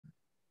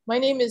My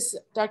name is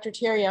Dr.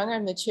 Terry Young.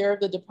 I'm the chair of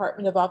the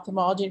Department of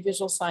Ophthalmology and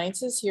Visual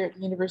Sciences here at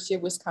the University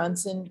of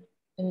Wisconsin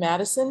in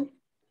Madison.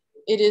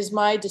 It is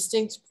my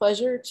distinct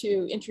pleasure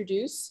to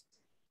introduce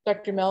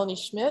Dr. Melanie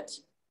Schmitt,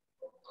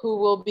 who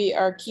will be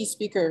our key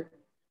speaker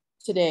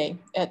today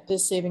at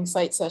this Saving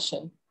Sight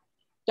session.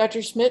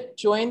 Dr. Schmitt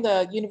joined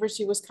the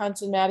University of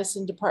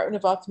Wisconsin-Madison Department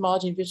of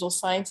Ophthalmology and Visual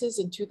Sciences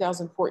in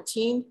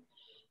 2014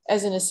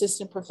 as an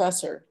assistant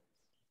professor.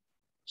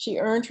 She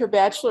earned her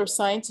Bachelor of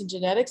Science in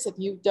Genetics at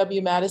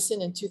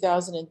UW-Madison in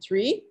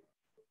 2003.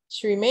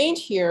 She remained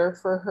here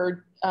for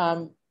her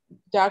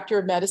Doctor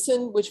of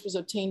Medicine, which was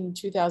obtained in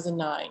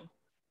 2009.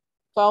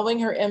 Following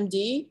her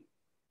MD,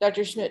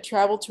 Dr. Schmitt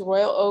traveled to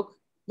Royal Oak,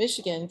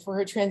 Michigan for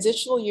her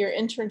transitional year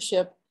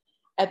internship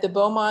at the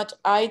Beaumont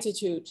Eye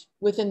Institute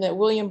within the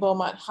William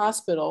Beaumont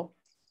Hospital.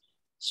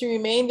 She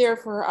remained there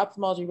for her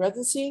ophthalmology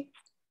residency,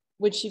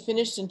 which she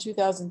finished in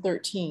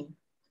 2013.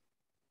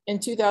 In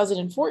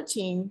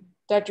 2014,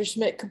 Dr.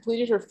 Schmitt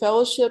completed her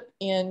fellowship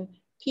in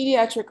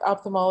pediatric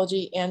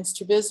ophthalmology and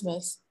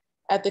strabismus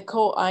at the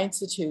Cole Eye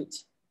Institute,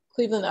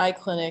 Cleveland Eye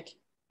Clinic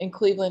in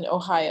Cleveland,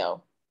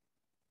 Ohio.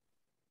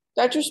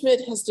 Dr.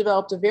 Schmitt has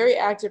developed a very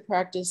active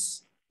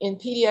practice in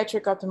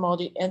pediatric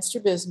ophthalmology and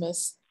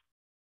strabismus,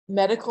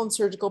 medical and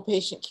surgical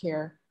patient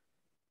care,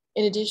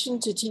 in addition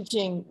to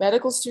teaching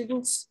medical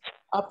students,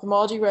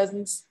 ophthalmology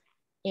residents,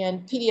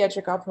 and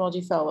pediatric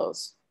ophthalmology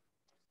fellows.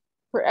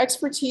 Her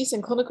expertise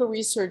in clinical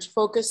research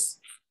foci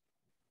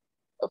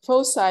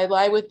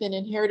lie within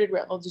inherited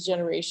retinal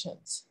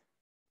degenerations.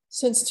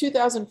 Since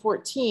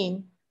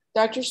 2014,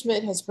 Dr.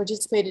 Schmitt has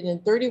participated in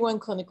 31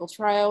 clinical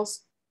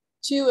trials,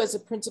 2 as a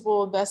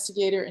principal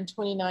investigator and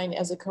 29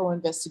 as a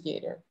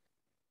co-investigator.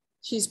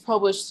 She's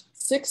published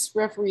 6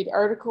 refereed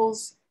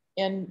articles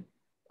and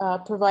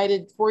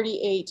provided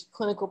 48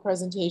 clinical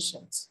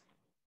presentations.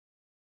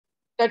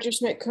 Dr.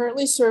 Schmitt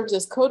currently serves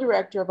as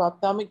co-director of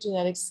ophthalmic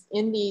genetics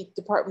in the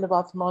Department of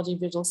Ophthalmology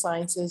and Visual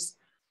Sciences,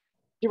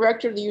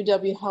 director of the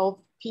UW Health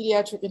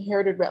Pediatric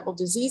Inherited Retinal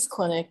Disease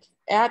Clinic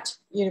at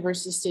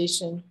University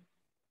Station,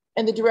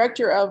 and the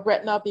director of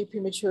retinopathy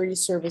prematurity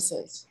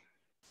services.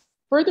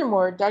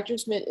 Furthermore, Dr.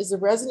 Schmitt is the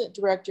resident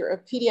director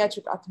of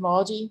pediatric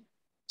ophthalmology,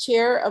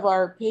 chair of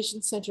our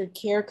patient-centered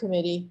care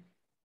committee,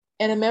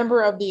 and a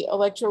member of the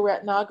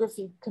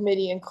electroretinography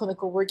committee and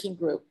clinical working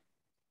group.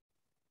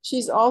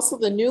 She's also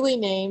the newly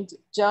named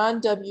John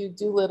W.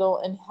 Doolittle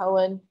and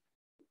Helen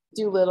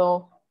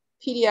Doolittle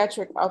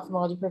Pediatric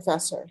Ophthalmology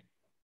Professor.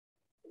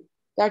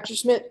 Dr.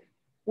 Schmitt,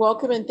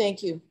 welcome and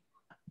thank you.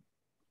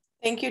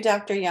 Thank you,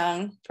 Dr.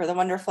 Young, for the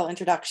wonderful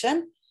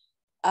introduction.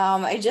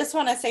 I just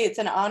want to say it's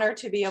an honor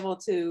to be able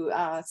to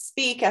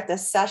speak at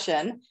this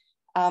session,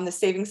 the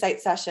Saving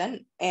Sight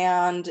session,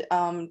 and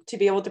to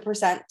be able to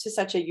present to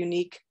such a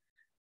unique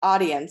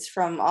audience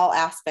from all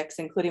aspects,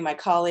 including my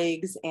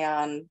colleagues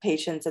and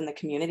patients in the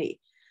community.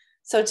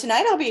 So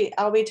tonight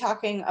I'll be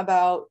talking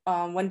about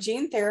when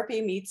gene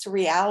therapy meets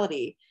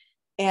reality.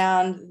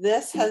 And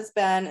this has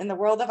been, in the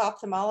world of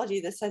ophthalmology,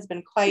 this has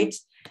been quite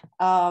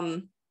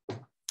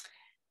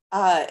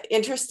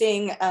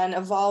interesting and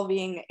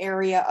evolving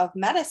area of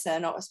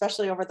medicine,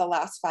 especially over the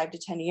last 5 to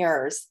 10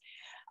 years.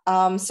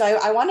 So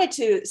I wanted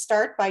to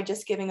start by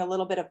just giving a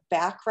little bit of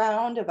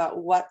background about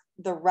what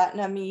the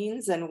retina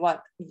means and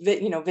what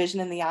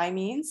vision in the eye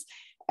means,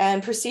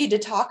 and proceed to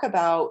talk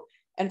about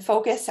and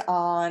focus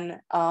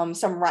on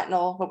some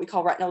what we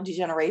call retinal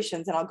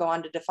degenerations, and I'll go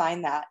on to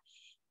define that.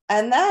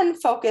 And then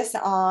focus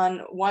on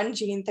one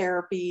gene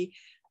therapy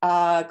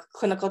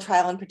clinical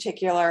trial in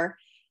particular,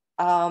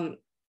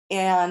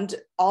 and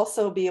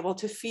also be able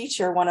to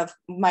feature one of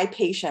my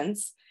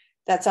patients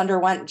that's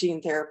underwent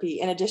gene therapy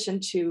in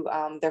addition to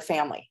their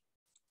family.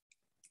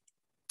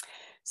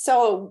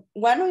 So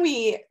when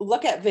we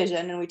look at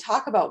vision and we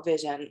talk about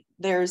vision,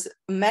 there's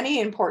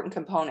many important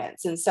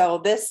components. And so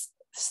this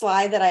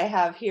slide that I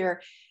have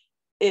here,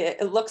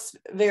 it looks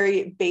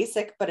very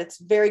basic, but it's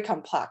very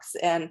complex.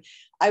 And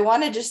I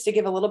wanted just to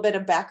give a little bit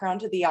of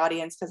background to the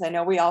audience, because I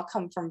know we all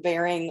come from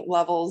varying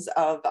levels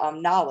of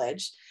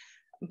knowledge.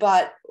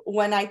 But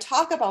when I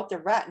talk about the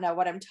retina,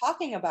 what I'm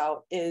talking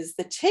about is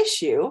the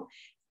tissue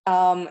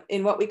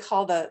in what we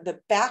call the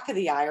back of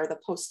the eye, or the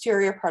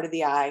posterior part of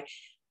the eye,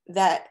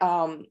 that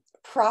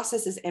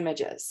processes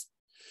images.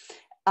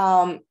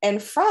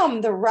 And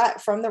from the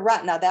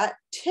retina, that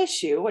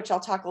tissue, which I'll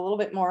talk a little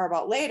bit more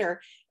about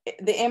later,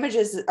 the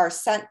images are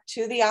sent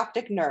to the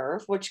optic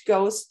nerve, which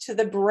goes to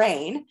the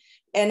brain.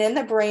 And in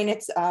the brain,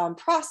 it's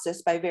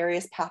processed by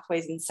various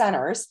pathways and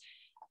centers,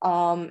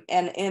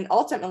 and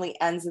ultimately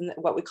ends in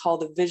what we call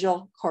the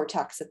visual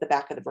cortex at the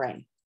back of the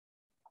brain.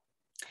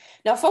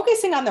 Now,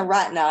 focusing on the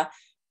retina,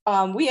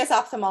 we as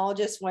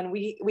ophthalmologists, when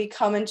we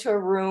come into a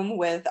room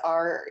with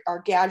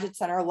our gadgets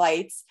and our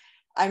lights,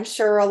 I'm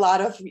sure a lot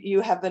of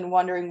you have been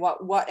wondering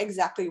what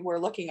exactly we're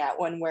looking at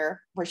when we're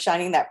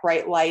shining that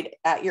bright light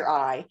at your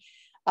eye.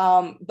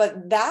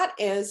 But that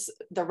is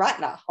the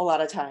retina a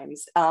lot of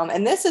times.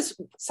 And this is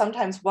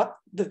sometimes what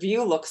the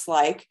view looks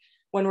like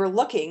when we're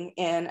looking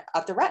in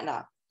at the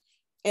retina.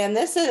 And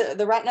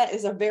the retina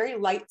is a very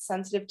light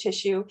sensitive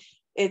tissue.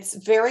 It's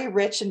very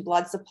rich in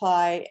blood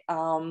supply,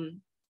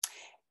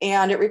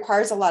 and it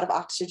requires a lot of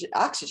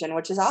oxygen,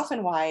 which is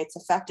often why it's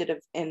effective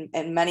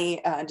in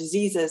many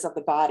diseases of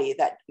the body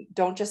that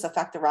don't just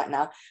affect the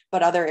retina,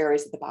 but other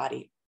areas of the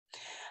body.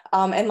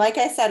 And like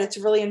I said, it's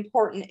really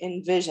important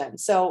in vision.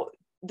 So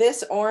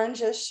this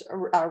orangish,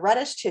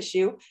 reddish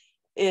tissue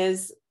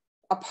is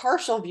a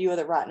partial view of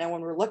the retina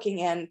when we're looking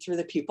in through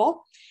the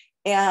pupil.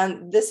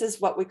 And this is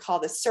what we call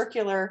the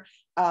circular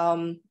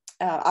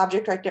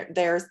object right there.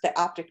 There's the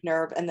optic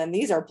nerve. And then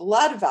these are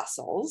blood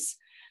vessels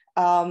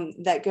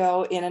that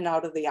go in and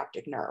out of the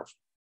optic nerve.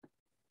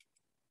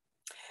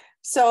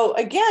 So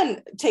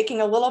again,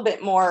 taking a little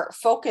bit more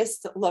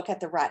focused look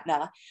at the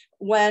retina,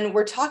 when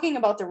we're talking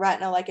about the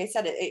retina, like I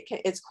said,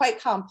 it's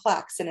quite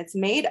complex and it's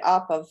made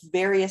up of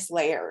various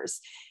layers.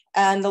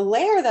 And the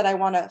layer that I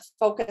want to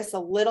focus a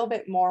little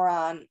bit more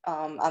on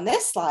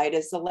this slide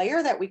is the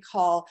layer that we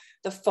call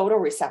the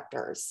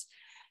photoreceptors.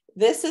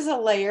 This is a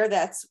layer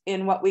that's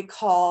in what we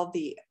call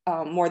the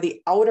more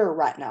the outer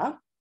retina.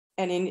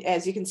 And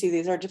as you can see,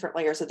 these are different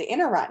layers of the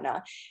inner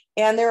retina.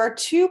 And there are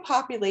two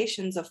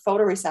populations of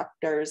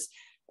photoreceptors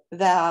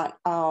that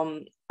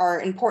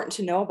are important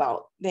to know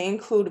about. They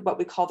include what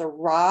we call the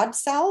rod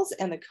cells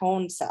and the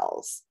cone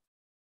cells.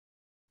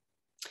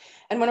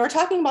 And when we're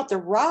talking about the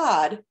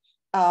rod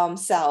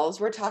cells,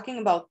 we're talking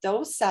about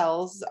those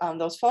cells,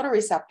 those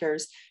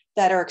photoreceptors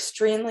that are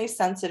extremely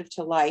sensitive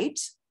to light.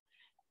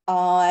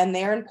 And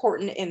they're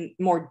important in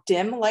more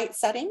dim light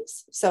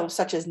settings, so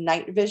such as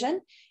night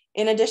vision.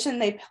 In addition,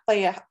 they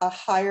play a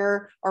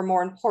higher or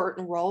more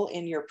important role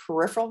in your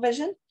peripheral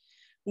vision.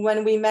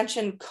 When we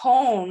mention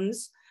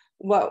cones,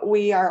 what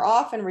we are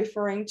often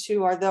referring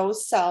to are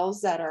those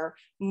cells that are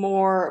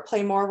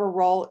play more of a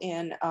role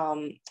in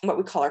what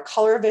we call our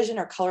color vision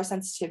or color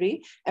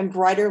sensitivity and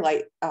brighter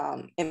light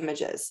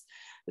images.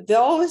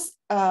 Those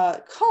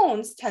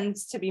cones tend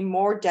to be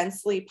more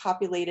densely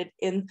populated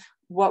in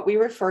what we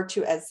refer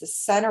to as the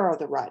center of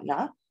the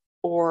retina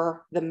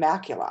or the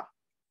macula.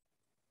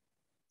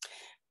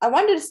 I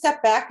wanted to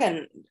step back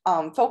and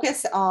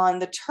focus on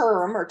the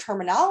term or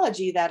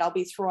terminology that I'll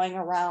be throwing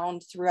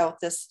around throughout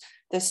this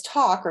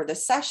talk or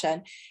this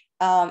session.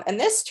 And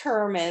this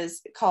term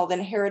is called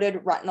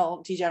inherited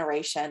retinal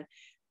degeneration.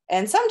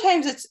 And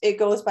sometimes it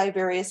goes by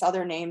various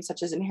other names,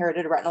 such as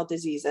inherited retinal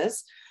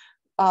diseases.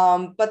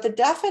 But the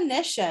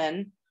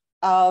definition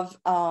of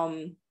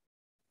an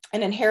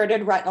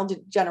inherited retinal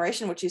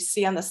degeneration, which you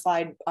see on the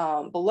slide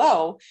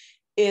below,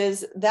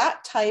 is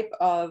that type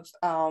of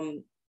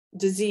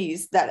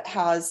disease that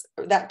has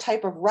that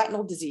type of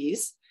retinal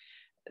disease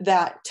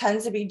that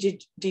tends to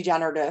be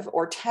degenerative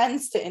or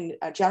tends to in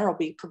general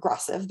be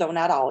progressive, though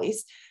not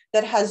always,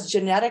 that has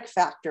genetic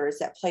factors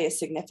that play a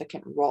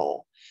significant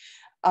role.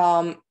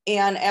 And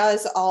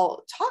as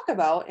I'll talk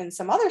about in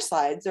some other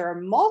slides, there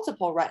are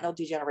multiple retinal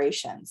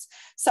degenerations.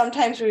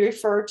 Sometimes we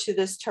refer to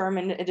this term,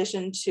 in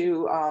addition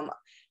to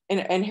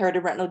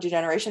inherited retinal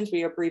degenerations,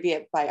 we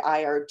abbreviate by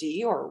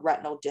IRD or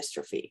retinal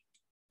dystrophy.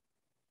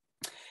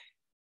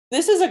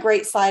 This is a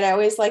great slide. I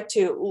always like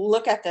to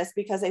look at this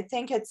because I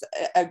think it's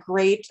a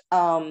great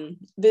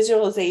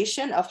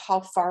visualization of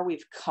how far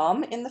we've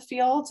come in the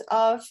field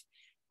of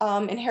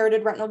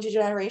inherited retinal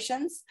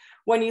degenerations.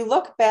 When you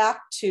look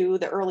back to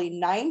the early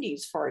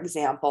 90s, for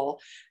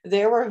example,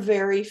 there were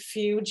very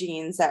few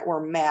genes that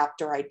were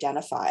mapped or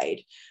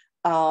identified,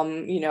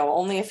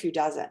 only a few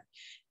dozen.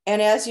 And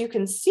as you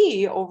can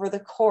see, over the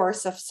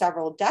course of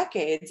several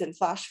decades, and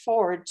flash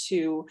forward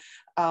to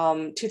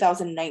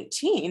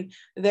 2019,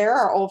 there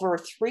are over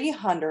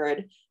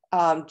 300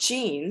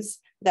 genes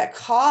that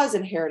cause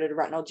inherited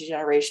retinal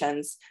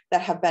degenerations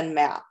that have been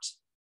mapped.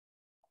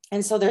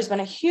 And so there's been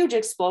a huge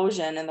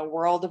explosion in the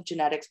world of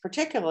genetics,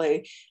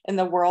 particularly in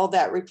the world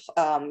that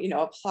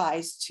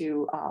applies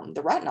to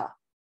the retina.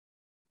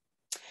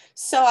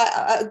 So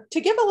to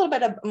give a little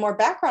bit of more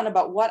background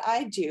about what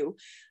I do,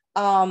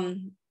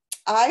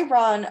 I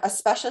run a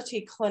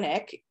specialty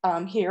clinic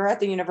here at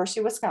the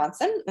University of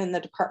Wisconsin in the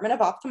Department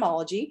of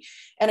Ophthalmology.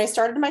 And I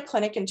started my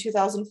clinic in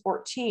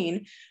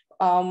 2014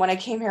 when I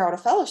came here out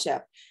of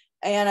fellowship.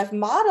 And I've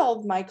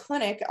modeled my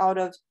clinic out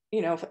of,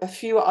 a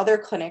few other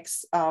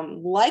clinics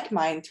like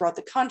mine throughout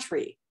the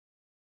country.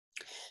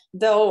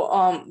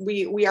 Though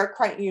we are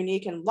quite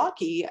unique and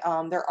lucky,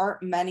 there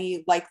aren't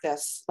many like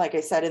this, like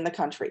I said, in the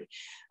country.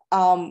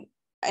 And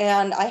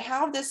I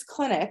have this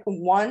clinic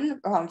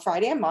one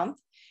Friday a month.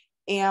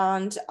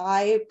 And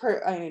I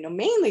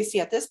mainly see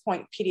at this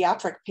point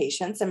pediatric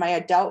patients, and my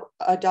adult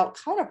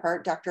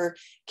counterpart, Dr.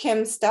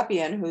 Kim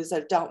Stepien, who's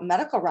an adult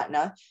medical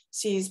retina,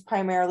 sees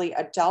primarily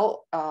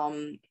adult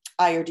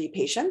IRD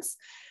patients.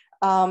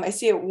 I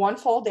see it one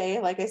full day,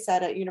 like I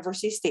said, at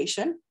University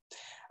Station.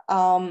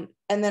 And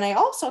then I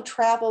also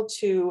travel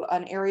to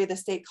an area of the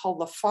state called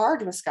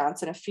Lafarge,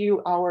 Wisconsin, a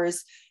few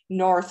hours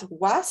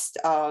northwest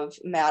of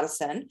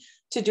Madison,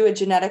 to do a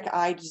genetic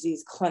eye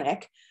disease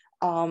clinic.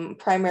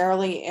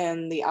 Primarily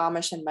in the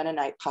Amish and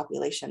Mennonite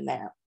population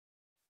there.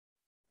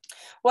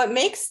 What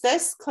makes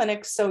this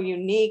clinic so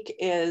unique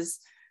is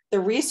the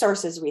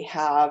resources we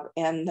have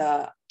and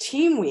the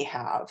team we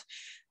have.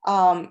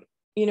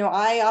 You know,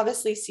 I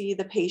obviously see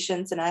the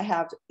patients and I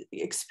have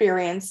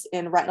experience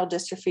in retinal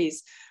dystrophies,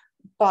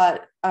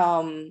 but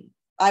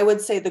I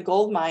would say the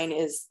gold mine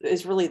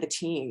is really the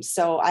team.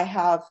 So I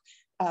have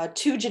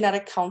 2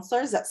 genetic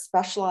counselors that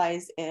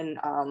specialize in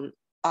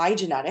eye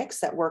genetics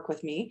that work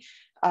with me.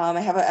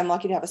 I'm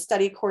lucky to have a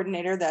study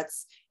coordinator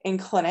that's in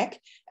clinic.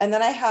 And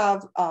then I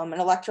have an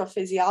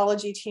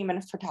electrophysiology team and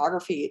a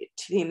photography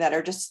team that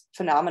are just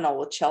phenomenal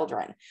with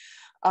children.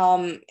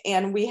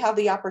 And we have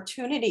the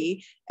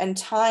opportunity and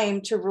time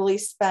to really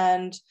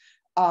spend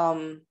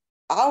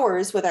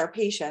hours with our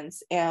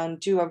patients and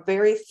do a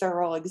very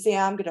thorough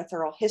exam, get a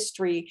thorough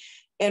history,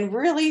 and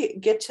really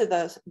get to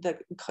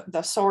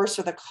the source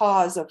or the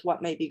cause of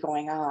what may be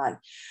going on.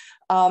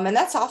 And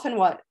that's often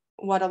what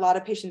a lot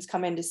of patients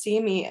come in to see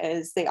me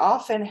is they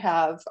often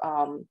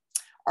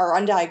are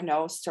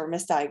undiagnosed or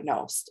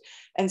misdiagnosed.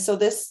 And so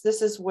this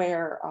is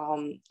where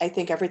I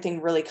think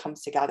everything really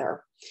comes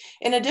together.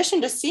 In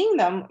addition to seeing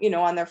them, you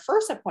know, on their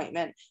first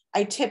appointment,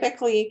 I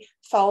typically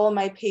follow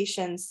my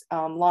patients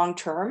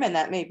long-term, and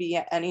that may be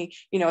any,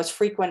 you know, as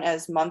frequent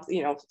as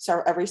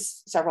every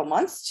several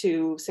months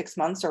to 6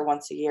 months or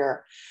once a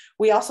year.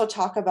 We also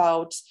talk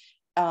about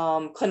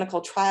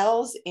clinical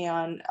trials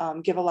and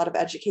give a lot of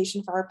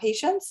education for our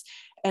patients.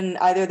 And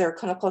either there are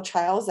clinical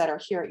trials that are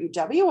here at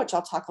UW, which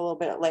I'll talk a little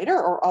bit later,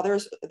 or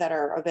others that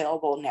are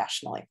available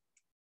nationally.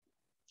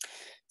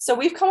 So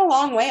we've come a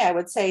long way, I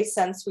would say,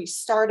 since we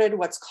started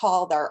what's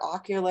called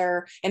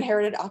our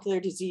inherited ocular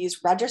disease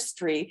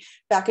registry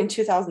back in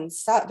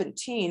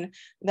 2017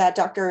 that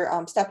Dr.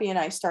 Steppe and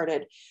I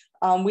started.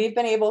 We've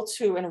been able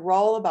to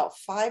enroll about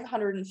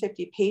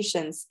 550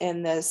 patients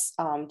in this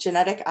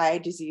genetic eye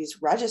disease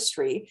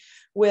registry,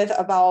 with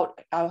about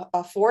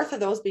a fourth of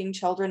those being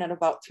children and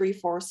about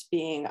 3/4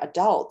 being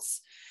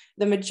adults,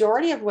 the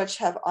majority of which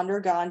have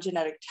undergone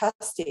genetic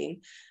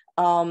testing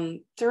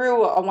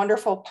through a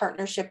wonderful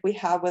partnership we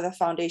have with a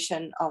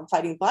foundation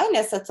fighting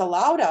blindness that's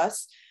allowed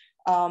us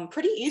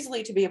pretty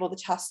easily to be able to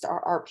test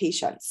our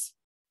patients.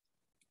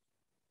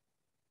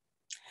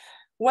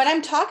 When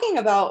I'm talking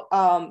about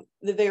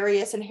the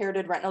various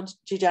inherited retinal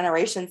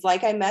degenerations,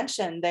 like I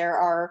mentioned, there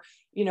are,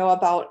 you know,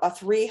 about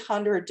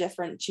 300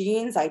 different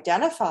genes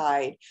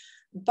identified,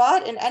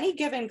 but in any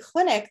given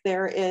clinic,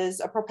 there is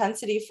a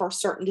propensity for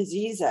certain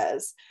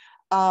diseases.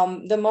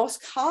 The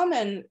most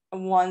common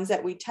ones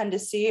that we tend to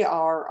see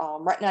are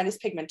retinitis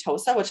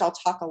pigmentosa, which I'll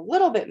talk a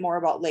little bit more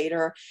about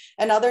later,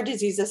 and other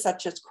diseases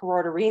such as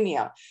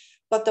choroideremia.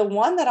 But the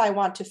one that I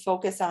want to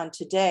focus on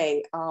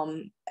today,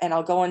 and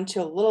I'll go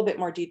into a little bit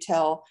more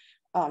detail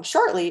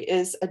shortly,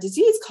 is a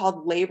disease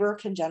called Leber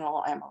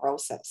congenital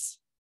amaurosis.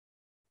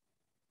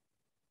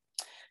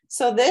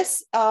 So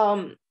this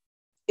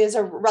is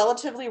a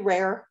relatively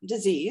rare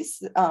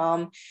disease.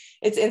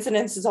 Its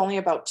incidence is only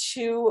about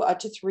 2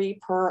 to 3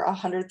 per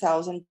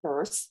 100,000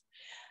 births.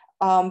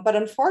 But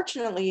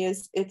unfortunately,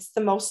 it's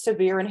the most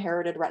severe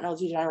inherited retinal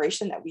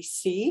degeneration that we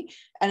see,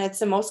 and it's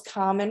the most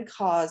common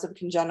cause of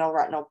congenital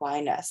retinal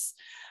blindness.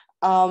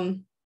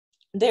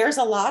 There's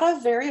a lot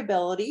of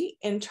variability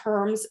in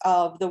terms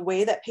of the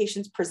way that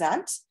patients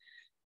present,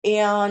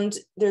 and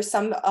there's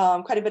some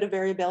quite a bit of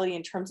variability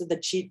in terms of the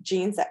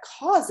genes that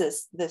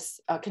causes this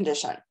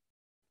condition.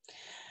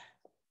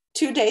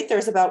 To date,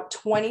 there's about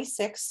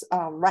 26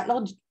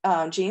 retinal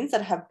genes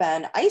that have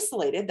been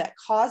isolated that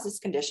cause this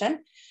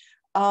condition.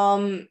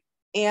 And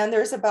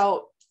there's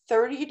about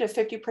 30 to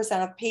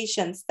 50% of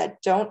patients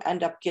that don't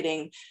end up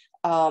getting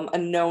a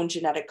known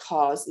genetic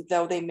cause,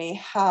 though they may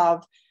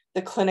have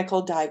the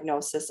clinical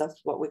diagnosis of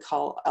what we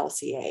call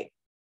LCA.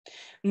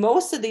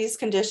 Most of these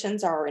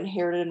conditions are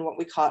inherited in what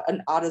we call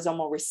an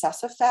autosomal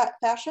recessive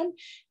fashion,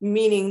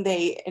 meaning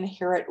they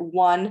inherit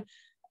one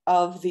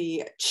of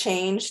the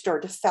changed or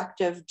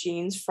defective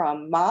genes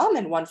from mom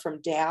and one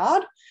from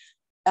dad.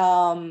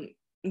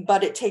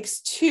 But it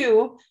takes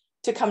 2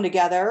 to come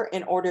together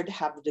in order to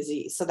have the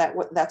disease. So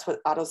that's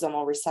what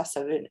autosomal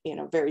recessive in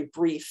a very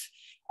brief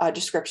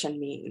description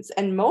means.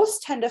 And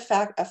most tend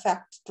to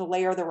affect the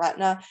layer of the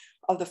retina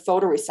of the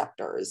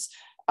photoreceptors,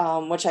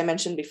 which I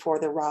mentioned before,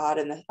 the rod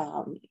and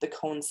the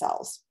cone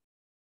cells.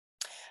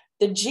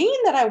 The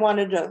gene that I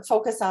wanted to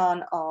focus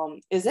on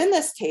is in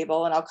this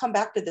table, and I'll come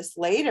back to this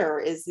later,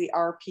 is the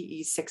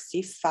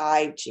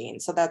RPE65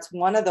 gene. So that's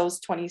one of those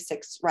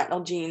 26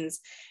 retinal genes,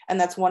 and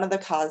that's one of the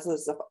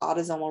causes of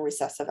autosomal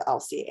recessive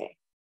LCA.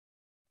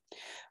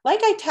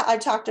 Like I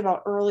talked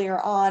about earlier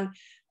on,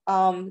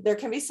 there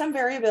can be some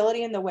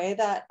variability in the way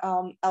that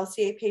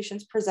LCA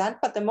patients present,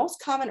 but the most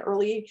common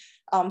early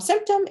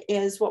symptom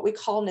is what we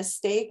call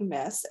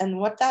nystagmus. And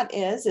what that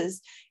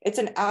is it's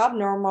an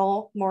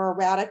abnormal, more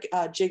erratic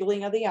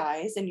jiggling of the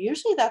eyes. And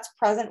usually that's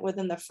present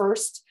within the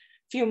first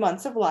few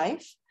months of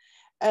life.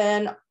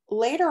 And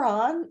later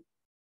on,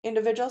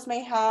 individuals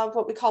may have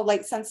what we call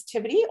light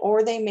sensitivity,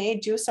 or they may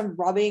do some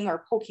rubbing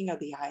or poking of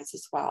the eyes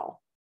as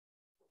well.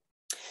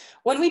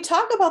 When we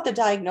talk about the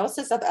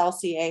diagnosis of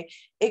LCA,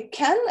 it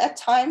can at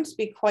times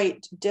be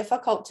quite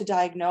difficult to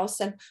diagnose.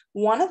 And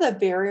one of the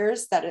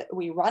barriers that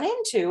we run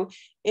into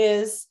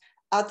is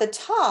at the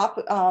top.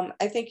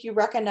 I think you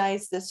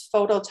recognize this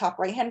photo, top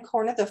right-hand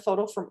corner, the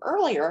photo from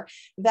earlier.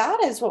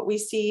 That is what we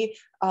see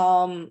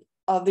of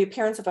the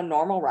appearance of a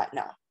normal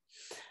retina.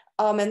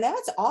 And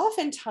that's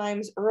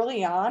oftentimes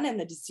early on in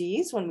the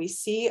disease when we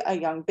see a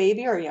young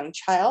baby or a young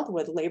child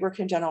with Leber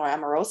congenital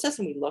amaurosis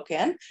and we look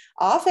in,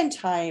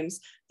 oftentimes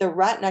the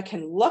retina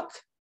can look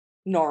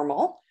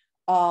normal,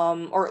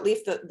 or at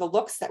least the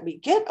looks that we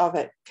get of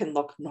it can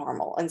look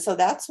normal. And so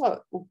that's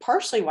what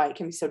partially why it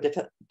can be so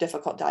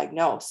difficult to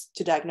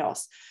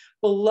diagnose.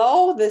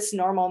 Below this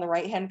normal in the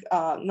right-hand,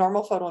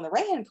 normal photo in the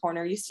right-hand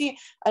corner, you see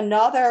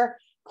another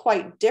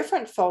quite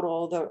different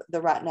photo of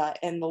the retina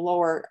in the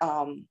lower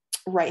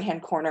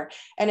right-hand corner.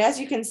 And as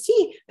you can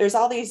see, there's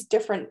all these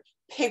different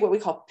what we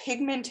call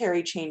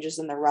pigmentary changes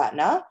in the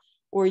retina,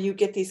 where you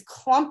get these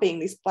clumping,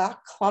 these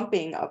black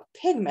clumping of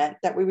pigment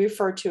that we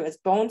refer to as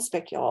bone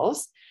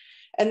spicules.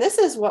 And this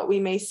is what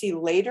we may see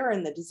later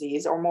in the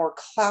disease, or more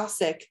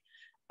classic,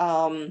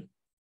 what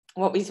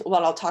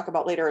I'll talk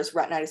about later is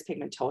retinitis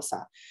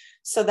pigmentosa.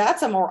 So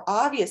that's a more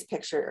obvious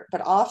picture,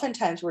 but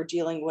oftentimes we're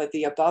dealing with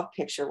the above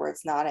picture where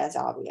it's not as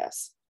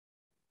obvious.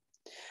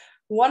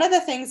 One of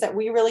the things that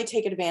we really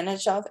take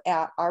advantage of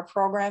at our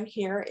program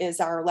here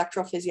is our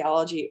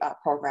electrophysiology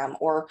program,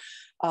 or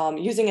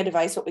using a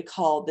device, what we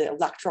call the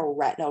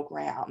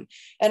electroretinogram.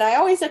 And I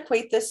always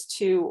equate this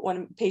to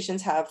when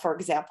patients have, for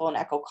example, an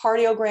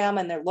echocardiogram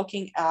and they're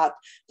looking at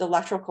the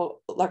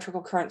electrical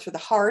current through the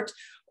heart,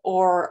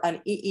 or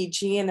an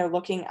EEG and they're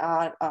looking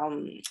at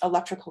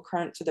electrical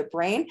current through the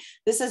brain.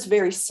 This is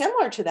very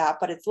similar to that,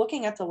 but it's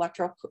looking at the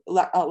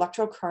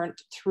electrical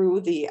current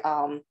through the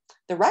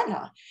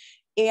retina.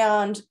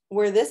 And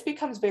where this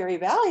becomes very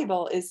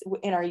valuable is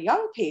in our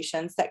young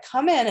patients that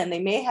come in and they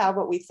may have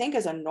what we think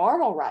is a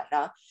normal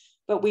retina,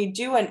 but we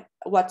do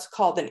what's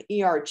called an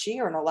ERG,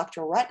 or an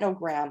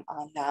electroretinogram,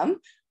 on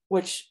them,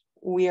 which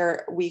we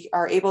are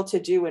able to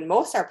do in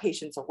most of our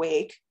patients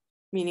awake,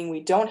 meaning we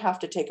don't have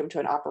to take them to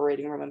an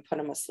operating room and put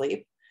them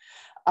asleep.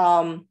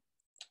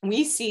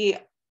 We see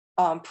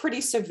pretty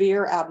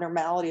severe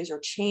abnormalities or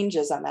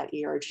changes on that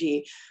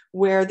ERG,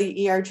 where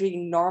the ERG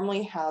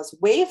normally has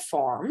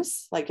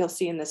waveforms, like you'll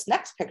see in this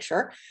next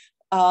picture,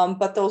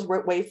 but those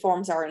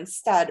waveforms are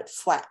instead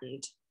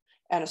flattened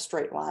and a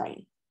straight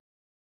line.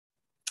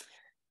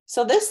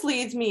 So this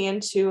leads me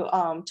into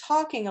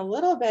talking a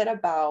little bit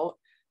about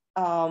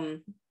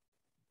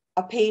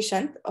a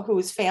patient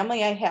whose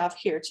family I have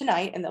here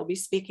tonight, and they'll be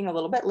speaking a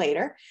little bit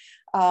later.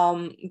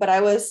 But I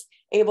was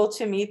able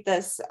to meet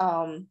this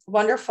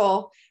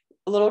wonderful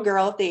little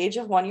girl at the age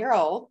of 1 year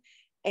old,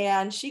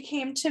 and she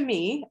came to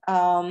me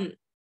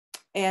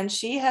and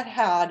she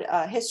had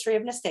a history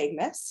of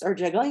nystagmus, or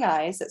jiggling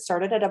eyes, that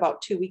started at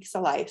about 2 weeks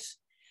of life.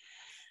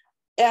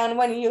 And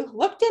when you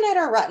looked in at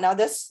her retina,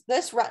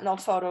 this retinal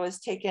photo is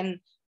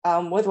taken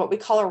with what we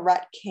call a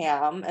ret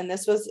cam, and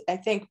this was, I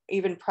think,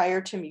 even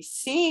prior to me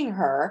seeing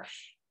her,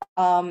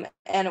 and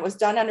it was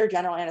done under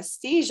general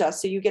anesthesia,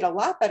 so you get a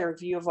lot better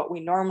view of what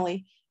we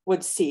normally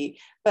would see.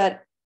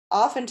 But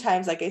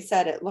oftentimes, like I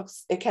said,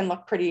 it can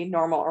look pretty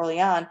normal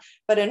early on,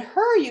 but in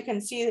her, you can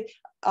see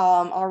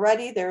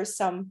already there's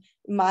some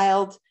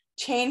mild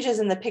changes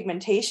in the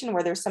pigmentation,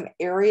 where there's some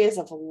areas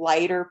of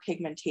lighter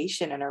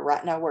pigmentation in her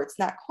retina where it's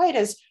not quite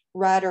as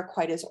red or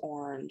quite as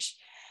orange.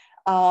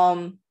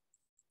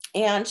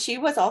 And she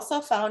was also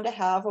found to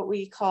have what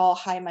we call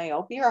high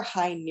myopia, or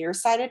high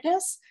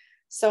nearsightedness.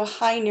 So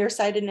high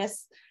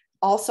nearsightedness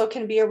also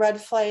can be a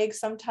red flag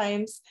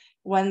sometimes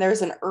when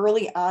there's an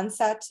early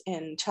onset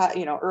in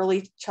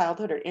early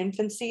childhood or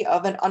infancy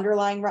of an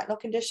underlying retinal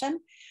condition.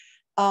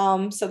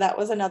 So that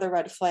was another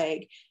red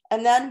flag.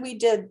 And then we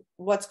did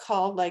what's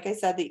called, like I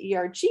said, the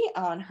ERG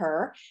on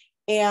her.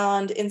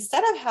 And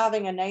instead of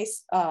having a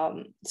nice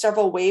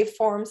several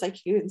waveforms,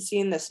 like you can see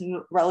in this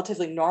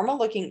relatively normal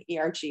looking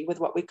ERG with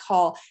what we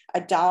call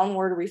a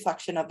downward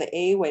reflection of the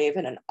A wave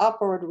and an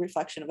upward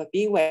reflection of a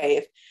B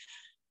wave,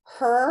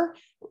 her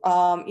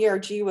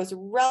ERG was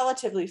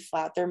relatively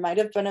flat. There might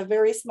have been a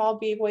very small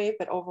B wave,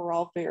 but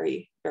overall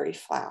very, very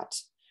flat,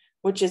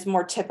 which is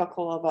more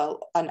typical of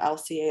an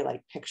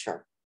LCA-like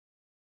picture.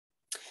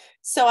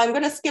 So I'm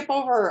going to skip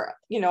over,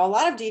 a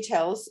lot of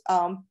details,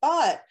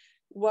 but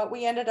what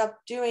we ended up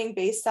doing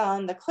based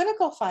on the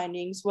clinical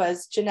findings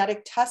was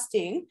genetic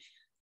testing.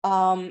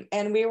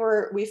 And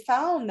we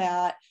found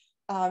that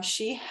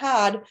she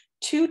had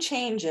two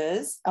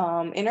changes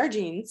in her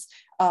genes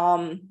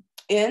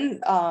in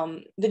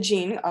the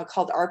gene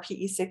called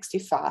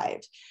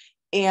RPE65.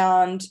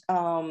 And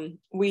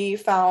we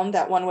found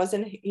that one was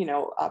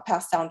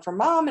passed down from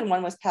mom and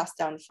one was passed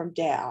down from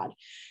dad.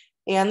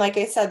 And like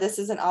I said, this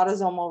is an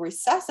autosomal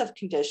recessive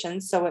condition,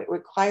 so it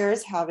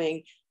requires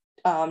having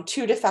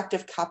two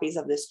defective copies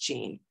of this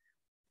gene.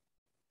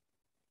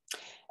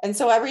 And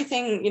so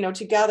everything,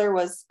 together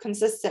was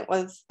consistent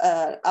with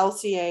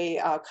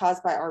LCA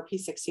caused by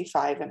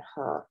RP65 in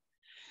her.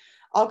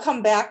 I'll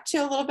come back to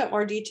a little bit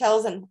more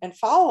details and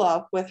follow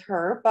up with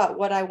her, but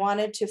what I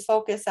wanted to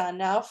focus on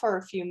now for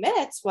a few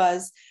minutes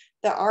was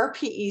the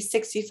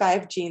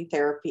RPE65 gene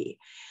therapy.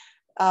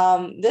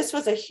 This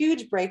was a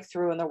huge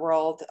breakthrough in the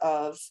world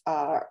of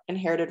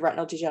inherited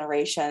retinal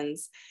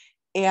degenerations.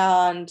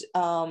 And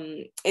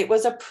it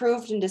was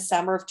approved in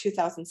December of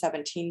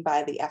 2017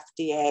 by the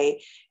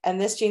FDA.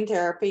 And this gene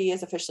therapy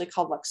is officially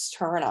called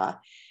Luxturna.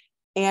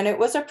 And it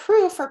was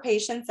approved for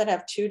patients that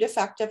have 2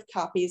 defective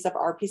copies of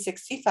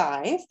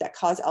RP65 that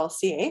cause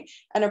LCA,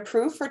 and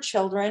approved for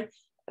children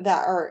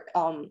that are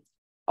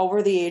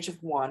over the age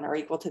of 1 or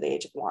equal to the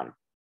age of 1.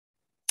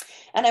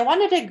 And I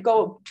wanted to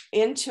go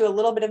into a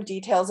little bit of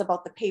details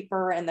about the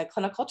paper and the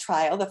clinical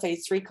trial, the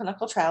phase 3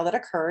 clinical trial that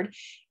occurred,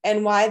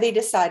 and why they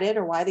decided,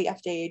 or why the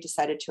FDA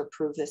decided to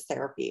approve this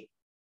therapy.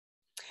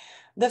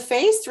 The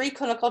phase 3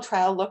 clinical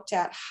trial looked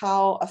at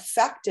how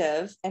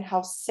effective and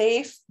how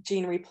safe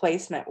gene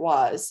replacement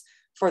was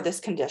for this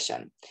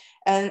condition.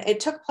 And it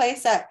took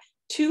place at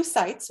 2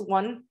 sites,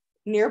 one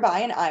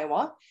nearby in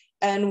Iowa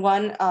and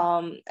one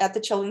at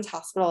the Children's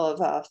Hospital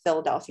of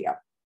Philadelphia.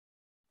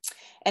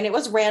 And it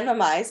was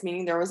randomized,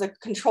 meaning there was a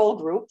control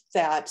group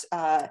that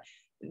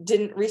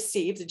didn't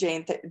receive the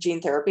gene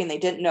therapy, and they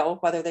didn't know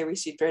whether they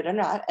received it or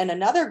not, and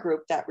another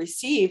group that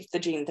received the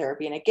gene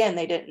therapy, and again,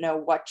 they didn't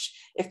know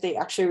if they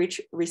actually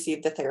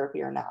received the therapy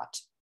or not.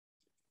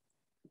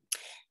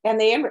 And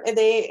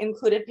they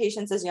included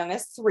patients as young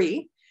as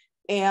 3,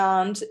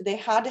 and they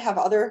had to have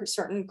other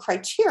certain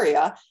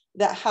criteria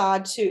that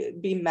had to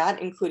be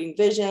met, including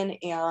vision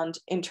and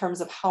in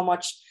terms of how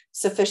much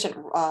sufficient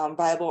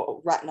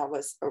viable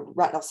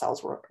retinal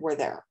cells were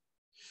there.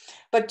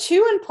 But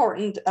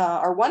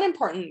one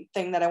important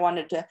thing that I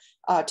wanted to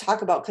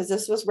talk about, because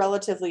this was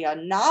relatively a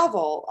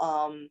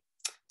novel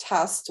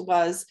test,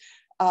 was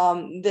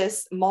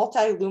this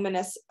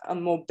multi-luminous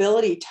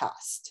mobility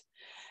test.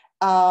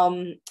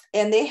 And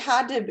they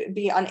had to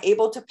be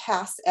unable to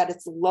pass at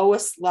its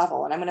lowest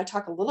level. And I'm going to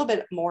talk a little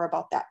bit more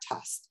about that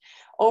test.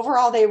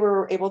 Overall, they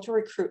were able to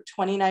recruit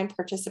 29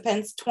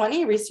 participants.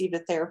 20 received the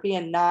therapy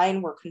and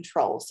 9 were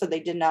controls. So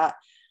they did not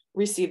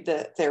receive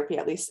the therapy,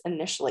 at least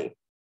initially.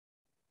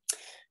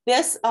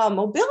 This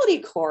mobility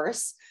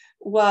course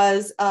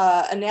was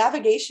a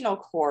navigational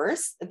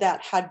course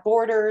that had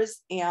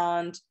borders,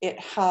 and it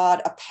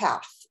had a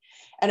path,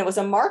 and it was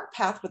a marked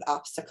path with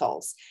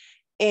obstacles.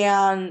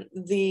 And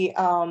the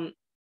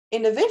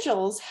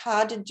individuals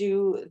had to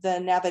do the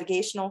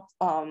navigational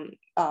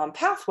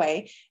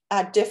pathway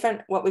at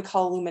different, what we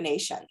call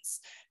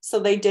illuminations. So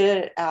they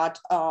did it at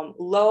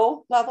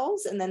low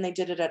levels, and then they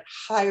did it at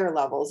higher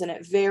levels. And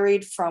it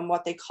varied from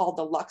what they called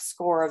the Lux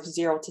score of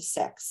 0 to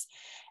 6.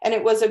 And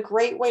it was a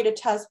great way to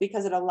test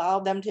because it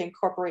allowed them to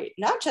incorporate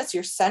not just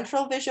your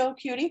central visual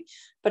acuity,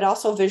 but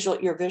also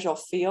your visual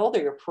field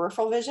or your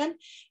peripheral vision,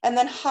 and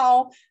then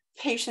how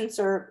patients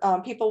or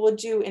people would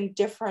do in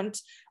different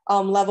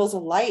levels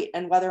of light,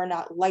 and whether or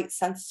not light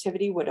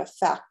sensitivity would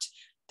affect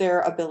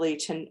their ability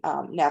to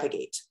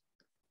navigate.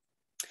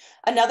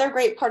 Another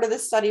great part of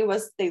this study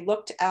was they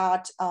looked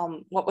at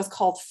what was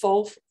called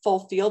full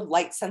field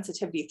light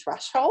sensitivity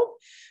threshold.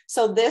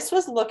 So this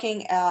was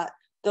looking at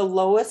the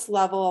lowest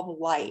level of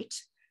light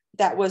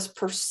that was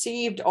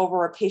perceived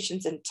over a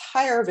patient's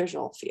entire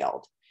visual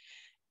field.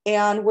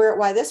 And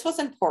why this was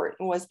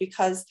important was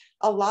because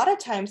a lot of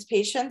times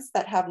patients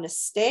that have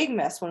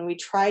nystagmus, when we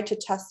tried to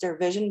test their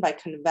vision by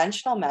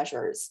conventional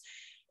measures,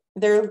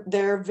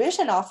 their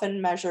vision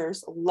often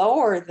measures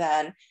lower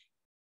than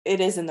it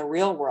is in the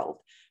real world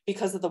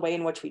because of the way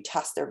in which we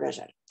test their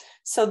vision.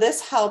 So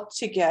this helped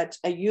to get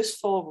a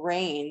useful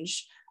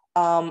range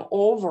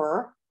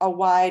over a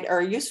wide,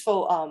 or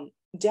useful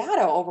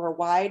data over a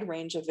wide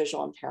range of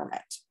visual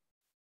impairment.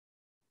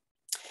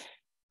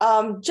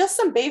 Just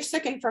some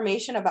basic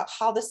information about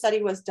how the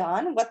study was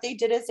done. What they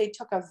did is they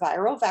took a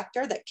viral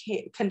vector that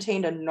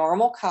contained a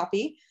normal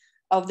copy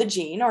of the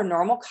gene, or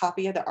normal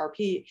copy of the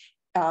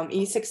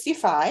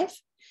RPE65,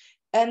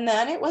 and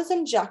then it was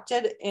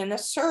injected in a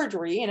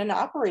surgery in an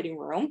operating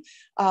room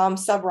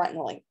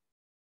subretinally.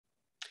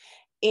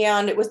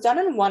 And it was done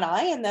in one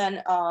eye, and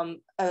then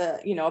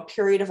a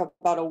period of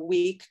about a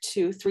week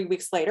to 3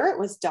 weeks later, it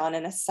was done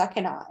in a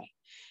second eye.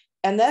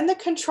 And then the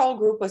control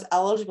group was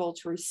eligible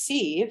to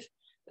receive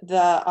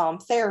the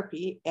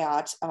therapy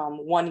at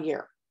 1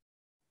 year.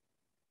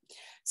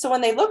 So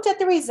when they looked at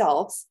the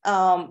results,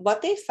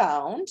 what they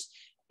found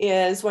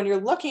is when you're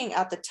looking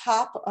at the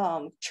top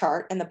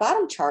chart and the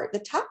bottom chart, the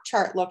top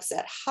chart looks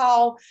at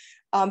how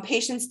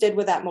patients did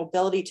with that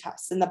mobility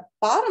test. And the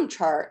bottom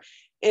chart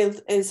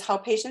is how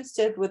patients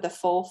did with the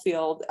full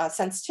field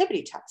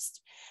sensitivity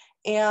test.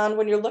 And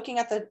when you're looking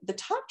at the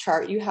top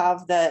chart, you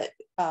have the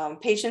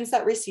patients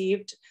that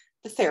received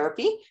the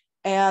therapy,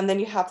 and then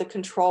you have the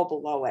control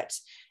below it.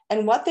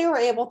 And what they were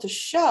able to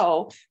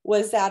show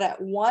was that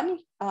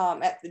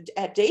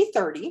at day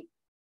 30,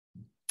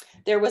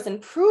 there was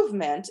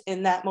improvement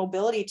in that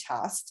mobility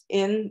test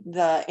in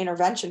the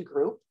intervention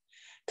group.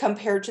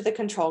 compared to the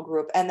control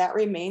group, and that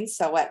remains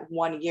so at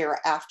 1 year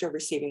after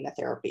receiving the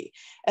therapy.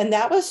 And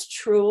that was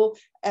true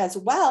as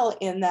well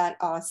in that,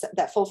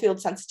 that full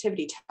field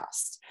sensitivity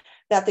test,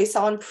 that they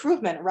saw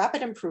improvement,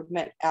 rapid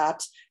improvement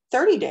at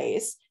 30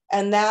 days,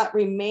 and that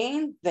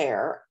remained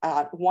there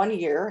at 1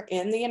 year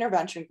in the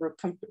intervention group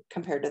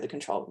compared to the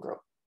control group.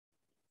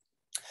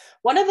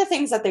 One of the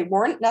things that they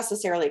weren't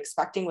necessarily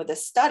expecting with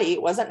this study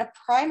wasn't a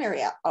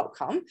primary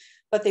outcome,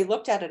 but they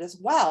looked at it as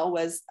well,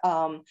 was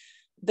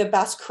the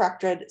best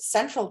corrected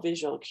central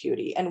visual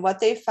acuity. And what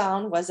they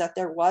found was that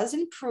there was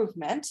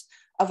improvement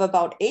of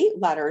about 8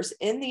 letters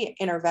in the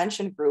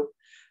intervention group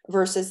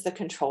versus the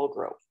control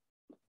group.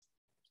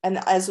 And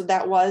as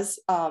that was,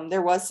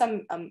 there was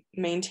some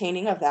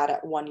maintaining of that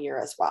at 1 year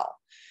as well.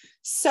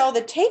 So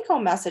the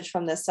take-home message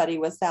from this study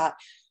was that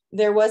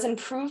there was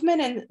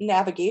improvement in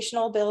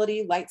navigational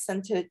ability, light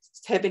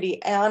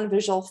sensitivity, and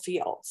visual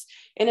fields.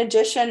 In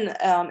addition,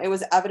 it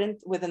was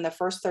evident within the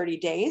first 30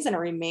 days, and it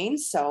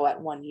remains so at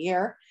 1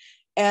 year.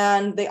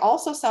 And they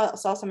also saw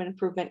some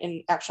improvement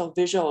in actual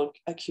visual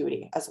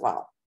acuity as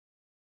well.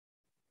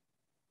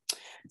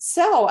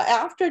 So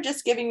after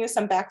just giving you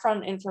some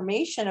background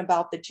information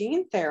about the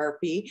gene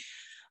therapy,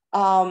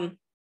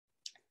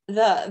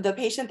 the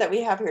patient that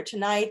we have here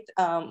tonight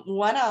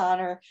went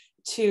on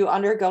to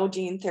undergo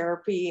gene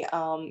therapy,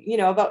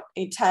 about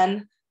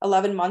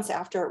 11 months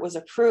after it was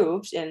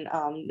approved in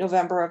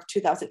November of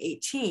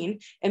 2018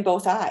 in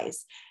both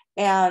eyes,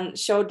 and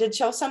did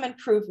show some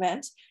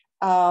improvement.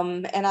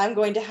 And I'm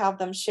going to have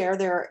them share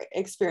their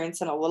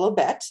experience in a little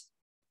bit.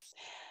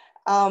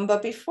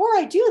 But before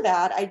I do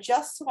that, I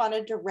just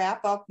wanted to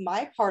wrap up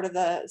my part of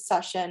the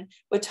session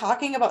with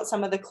talking about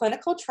some of the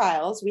clinical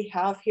trials we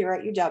have here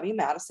at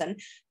UW-Madison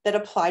that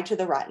apply to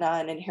the retina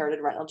and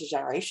inherited retinal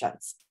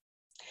degenerations.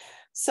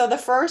 So the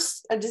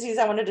first disease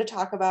I wanted to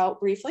talk about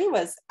briefly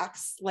was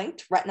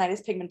X-linked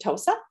retinitis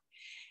pigmentosa.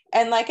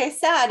 And like I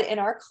said, in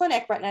our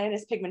clinic,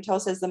 retinitis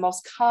pigmentosa is the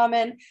most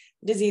common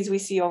disease we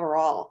see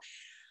overall.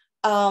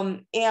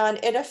 And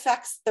it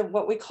affects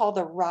what we call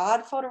the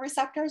rod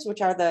photoreceptors,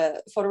 which are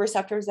the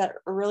photoreceptors that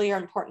really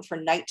are important for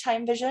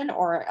nighttime vision,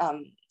 or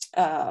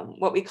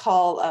what we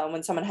call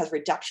when someone has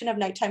reduction of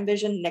nighttime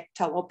vision,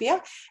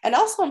 nyctalopia, and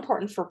also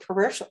important for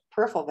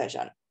peripheral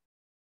vision.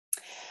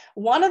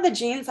 One of the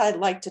genes I'd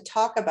like to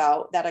talk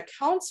about that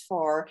accounts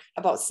for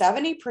about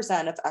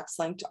 70% of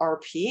X-linked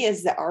RP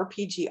is the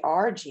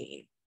RPGR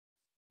gene.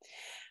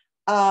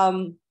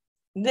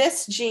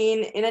 This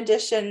gene, in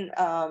addition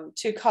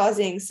to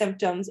causing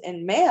symptoms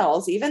in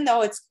males, even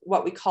though it's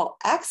what we call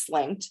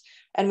X-linked,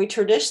 and we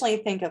traditionally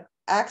think of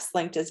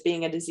X-linked as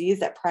being a disease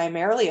that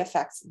primarily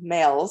affects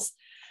males,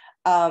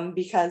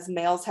 because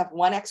males have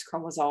 1 X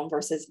chromosome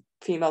versus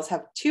females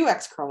have 2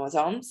 X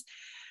chromosomes,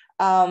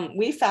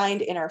 we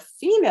find in our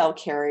female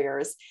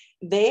carriers,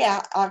 they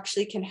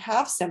actually can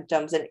have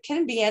symptoms, and it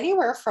can be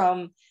anywhere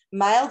from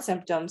mild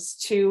symptoms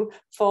to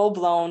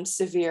full-blown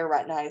severe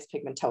retinitis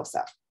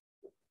pigmentosa,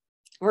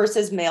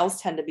 versus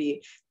males tend to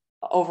be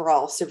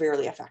overall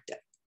severely affected.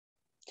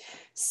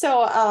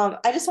 So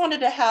I just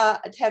wanted to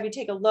have you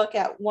take a look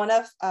at one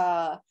of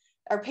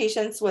our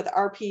patients with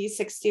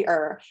RP60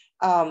 or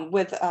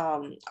with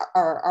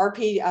our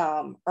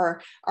RP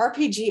or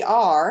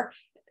RPGR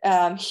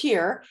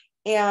here.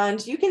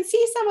 And you can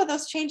see some of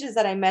those changes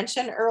that I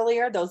mentioned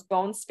earlier, those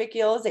bone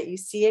spicules that you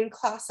see in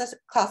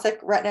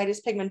classic retinitis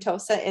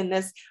pigmentosa in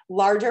this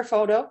larger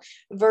photo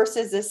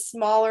versus this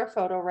smaller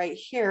photo right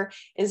here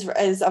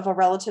is of a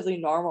relatively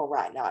normal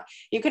retina.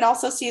 You can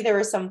also see there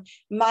are some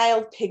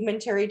mild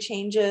pigmentary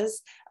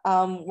changes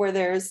where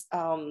there's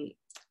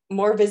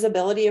more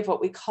visibility of what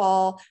we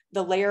call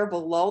the layer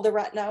below the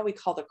retina, we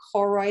call the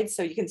choroid.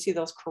 So you can see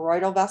those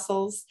choroidal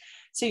vessels.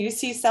 So you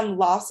see some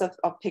loss of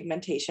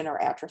pigmentation or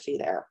atrophy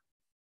there.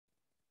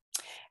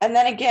 And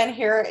then again,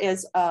 here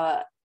is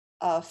a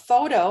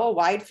photo, a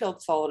wide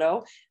field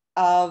photo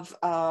of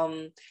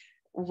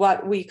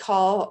what we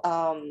call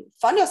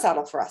fundus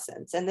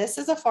autofluorescence. And this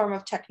is a form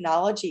of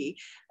technology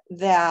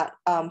that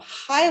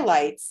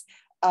highlights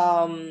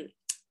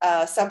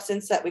a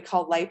substance that we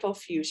call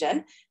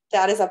lipofusion.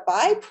 That is a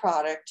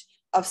byproduct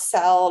of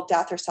cell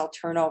death or cell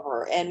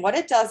turnover. And what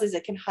it does is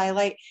it can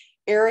highlight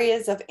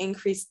areas of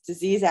increased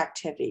disease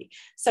activity.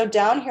 So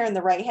down here in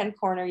the right-hand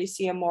corner, you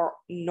see a more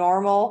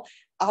normal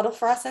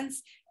autofluorescence.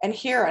 And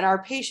here in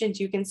our patient,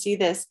 you can see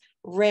this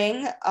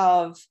ring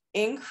of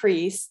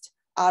increased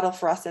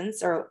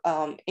autofluorescence or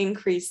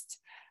increased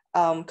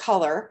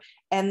color.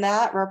 And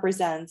that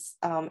represents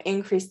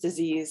increased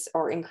disease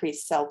or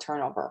increased cell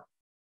turnover.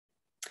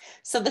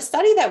 So the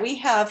study that we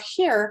have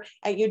here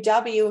at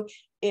UW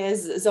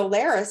is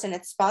Zolaris, and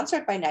it's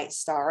sponsored by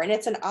Nightstar, and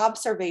it's an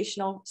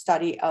observational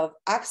study of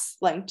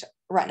X-linked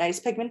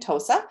retinitis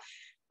pigmentosa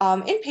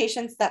in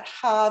patients that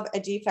have a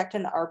defect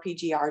in the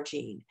RPGR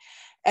gene.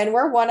 And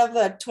we're one of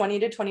the 20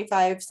 to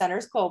 25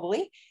 centers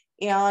globally,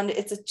 and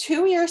it's a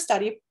 2-year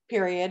study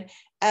period,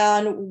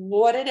 And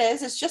what it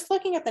is just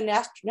looking at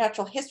the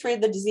natural history of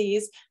the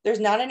disease.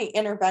 There's not any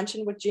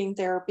intervention with gene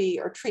therapy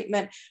or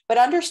treatment, but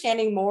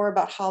understanding more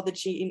about how the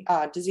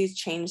disease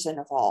changes and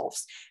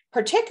evolves,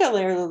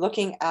 particularly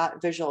looking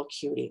at visual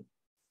acuity.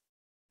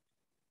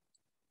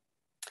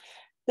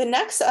 The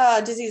next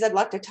disease I'd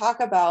like to talk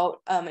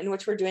about, in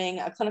which we're doing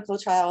a clinical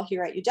trial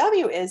here at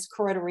UW, is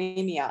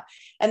choroideremia.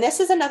 And this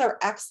is another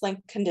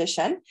X-linked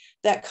condition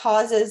that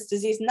causes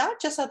disease not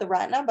just of the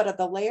retina, but of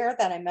the layer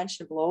that I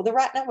mentioned below the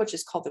retina, which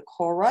is called the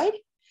choroid.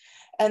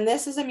 And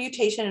this is a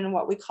mutation in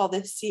what we call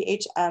the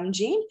CHM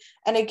gene.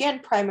 And again,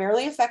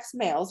 primarily affects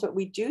males, but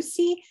we do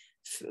see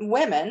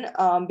women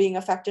being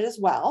affected as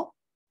well,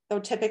 though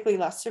typically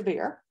less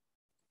severe.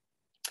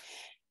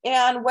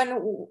 And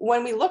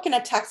when we look in a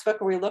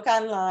textbook or we look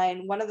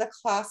online, one of the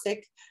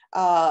classic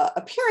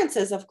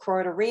appearances of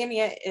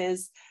choroideremia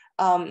is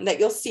that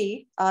you'll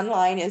see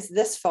online is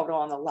this photo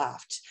on the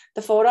left.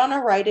 The photo on the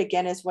right,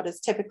 again, is what is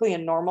typically a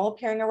normal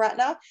appearing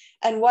retina.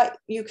 And what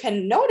you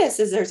can notice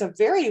is there's a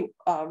very,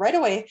 right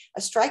away,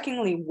 a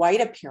strikingly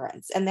white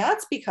appearance. And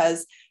that's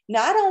because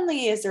not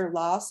only is there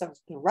loss of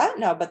the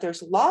retina, but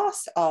there's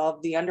loss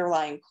of the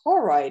underlying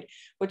choroid,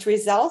 which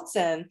results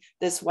in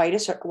this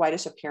whitish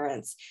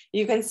appearance.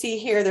 You can see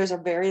here, there's a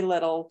very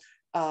little,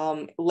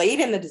 late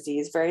in the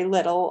disease, very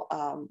little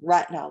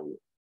retina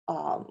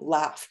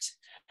left.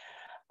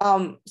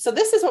 So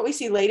this is what we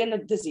see late in the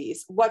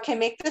disease. What can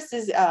make this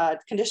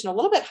condition a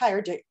little bit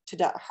harder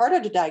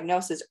to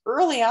diagnose is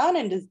early on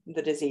in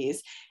the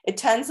disease, it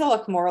tends to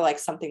look more like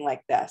something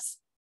like this.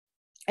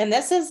 And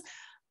this is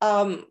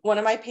one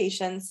of my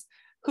patients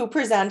who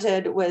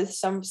presented with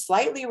some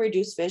slightly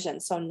reduced vision.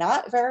 So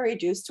not very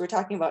reduced, we're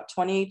talking about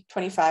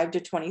 20/25 to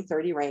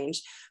 20/30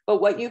 range. But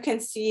what you can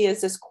see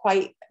is this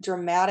quite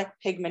dramatic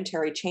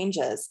pigmentary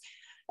changes.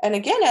 And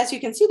again, as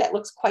you can see, that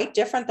looks quite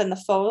different than the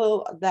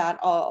photo that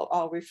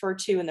I'll refer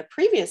to in the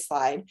previous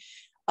slide.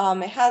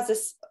 It has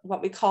this,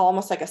 what we call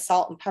almost like a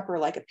salt and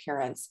pepper-like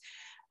appearance.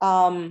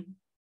 And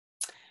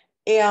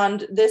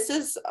this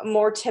is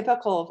more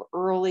typical of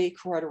early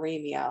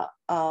choroideremia.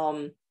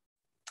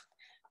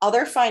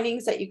 Other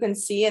findings that you can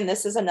see, and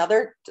this is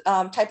another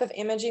type of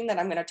imaging that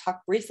I'm going to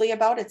talk briefly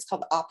about. It's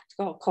called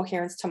optical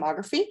coherence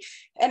tomography.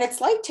 And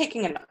it's like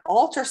taking an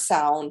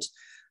ultrasound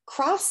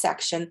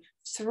cross-section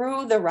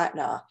through the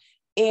retina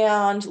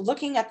and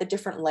looking at the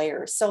different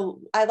layers. So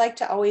I like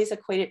to always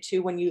equate it to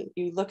when you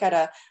look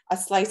at a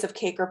slice of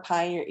cake or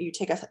pie, you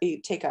take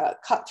a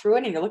cut through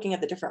it and you're looking at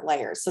the different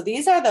layers. So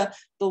these are the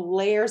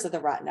layers of the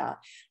retina.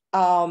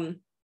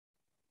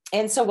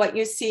 And so what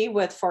you see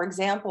with, for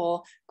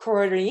example,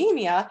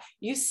 choroideremia,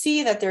 you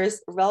see that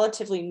there's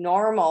relatively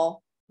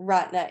normal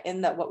retina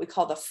in what we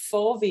call the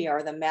fovea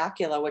or the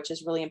macula, which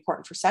is really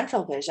important for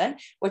central vision,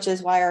 which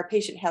is why our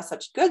patient has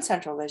such good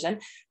central vision.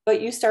 But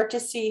you start to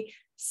see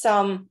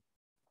some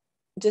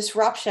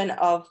disruption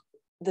of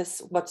this,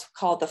 what's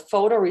called the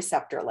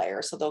photoreceptor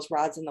layer. So those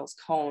rods and those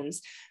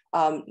cones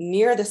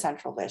near the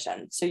central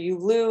vision. So you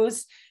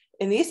lose,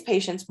 in these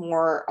patients,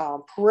 more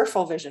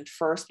peripheral vision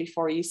first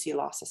before you see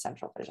loss of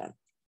central vision.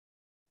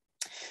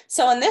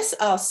 So in this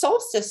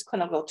Solstice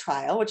clinical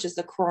trial, which is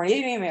the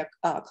choroideremia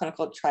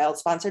clinical trial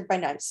sponsored by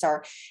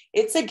Nightstar,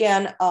 it's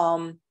again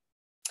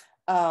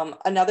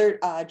another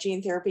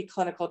gene therapy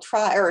clinical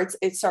trial, or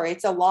it's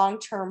a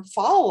long-term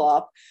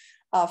follow-up,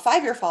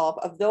 5-year follow-up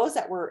of those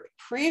that were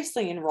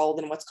previously enrolled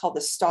in what's called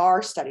the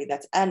STAR study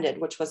that's ended,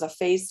 which was a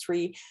phase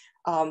 3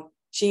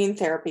 gene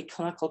therapy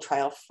clinical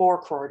trial for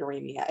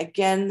choroideremia.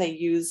 Again, they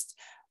used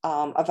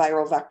a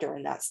viral vector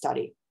in that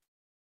study.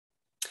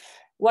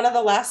 One of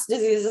the last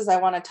diseases I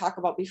want to talk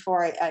about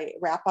before I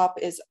wrap up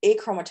is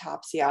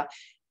achromatopsia.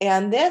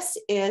 And this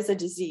is a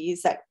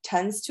disease that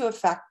tends to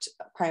affect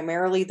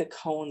primarily the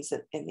cones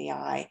in the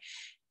eye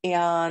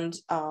and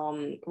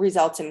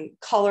results in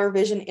color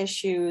vision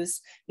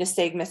issues,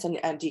 nystagmus,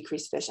 and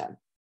decreased vision.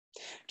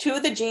 Two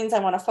of the genes I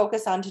want to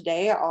focus on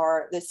today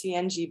are the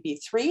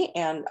CNGB3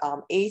 and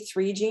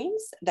A3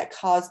 genes that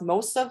cause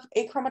most of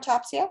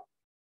achromatopsia.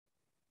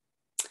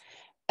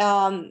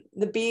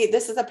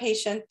 This is a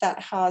patient that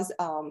has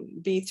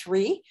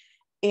B3,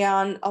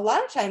 and a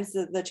lot of times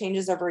the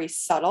changes are very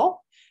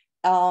subtle.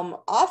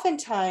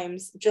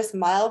 Oftentimes just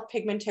mild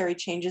pigmentary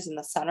changes in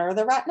the center of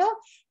the retina,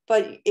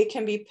 but it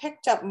can be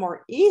picked up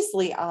more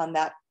easily on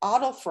that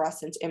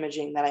autofluorescence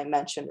imaging that I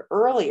mentioned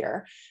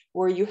earlier,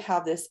 where you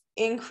have this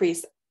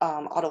increased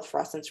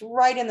autofluorescence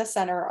right in the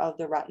center of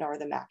the retina or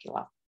the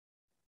macula.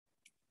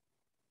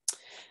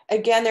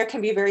 Again, there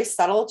can be very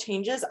subtle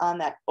changes on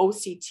that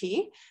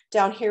OCT.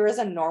 Down here is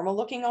a normal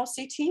looking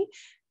OCT.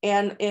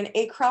 And in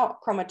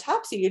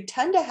achromatopsia, you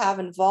tend to have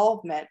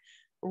involvement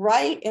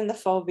right in the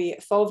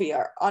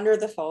fovea, under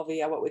the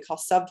fovea, what we call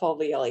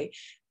subfoveally,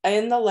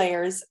 in the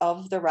layers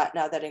of the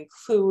retina that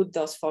include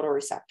those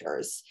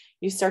photoreceptors.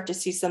 You start to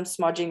see some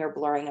smudging or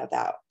blurring of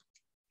that.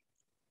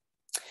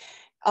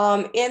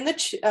 In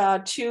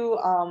the two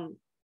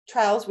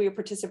trials we are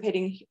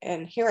participating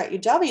in here at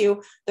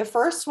UW, the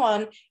first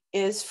one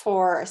is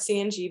for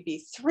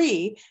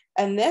CNGB3,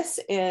 And this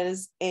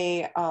is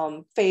a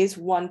phase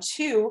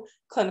 1/2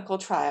 clinical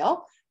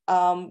trial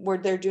where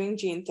they're doing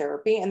gene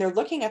therapy, and they're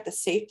looking at the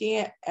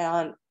safety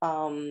and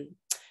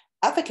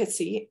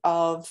efficacy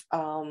of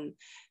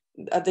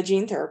the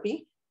gene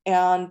therapy.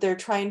 And they're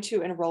trying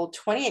to enroll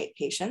 28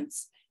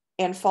 patients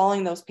and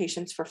following those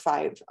patients for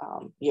 5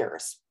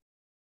 years.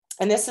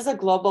 And this is a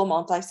global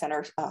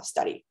multi-center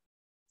study.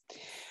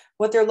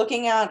 What they're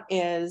looking at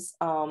is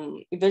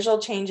visual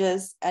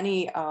changes,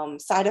 any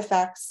side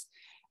effects.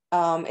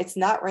 It's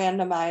not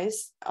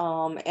randomized.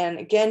 And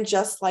again,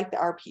 just like the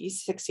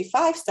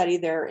RPE65 study,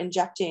 they're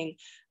injecting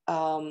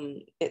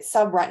it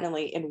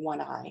subretinally in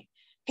one eye.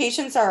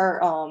 Patients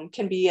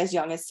can be as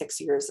young as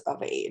 6 years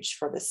of age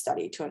for this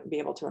study to be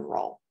able to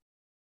enroll.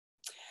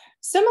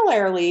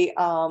 Similarly,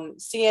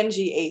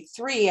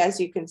 CNGA3, as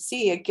you can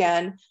see,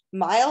 again,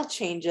 mild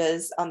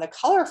changes on the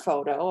color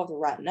photo of the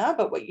retina,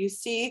 but what you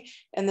see,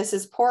 and this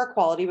is poor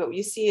quality, but what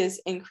you see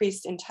is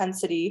increased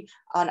intensity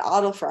on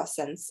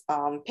autofluorescence,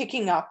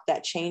 picking up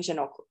that change in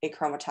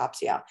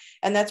achromatopsia.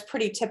 And that's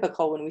pretty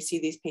typical when we see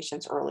these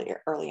patients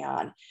early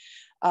on.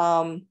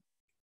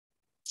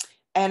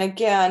 And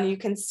again, you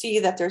can see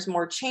that there's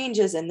more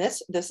changes in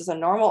this. This is a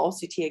normal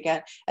OCT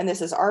again, and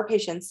this is our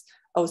patient's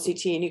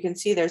OCT, and you can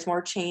see there's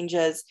more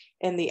changes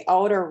in the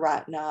outer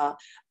retina,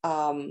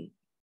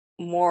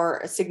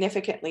 more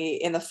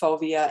significantly in the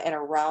fovea and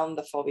around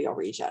the foveal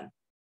region.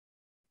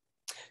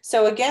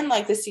 So again,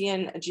 like the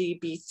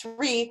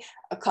CNGB3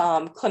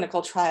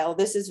 clinical trial,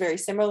 this is very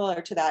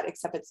similar to that,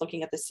 except it's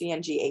looking at the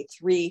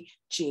CNGA3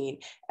 gene.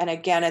 And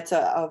again, it's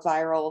a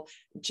viral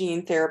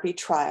gene therapy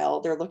trial.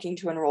 They're looking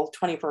to enroll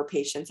 24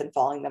 patients and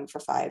following them for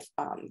 5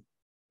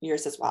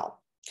 years as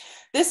well.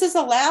 This is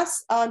the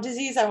last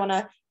disease I want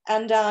to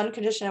end on,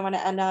 condition I want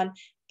to end on.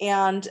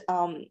 And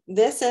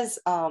this is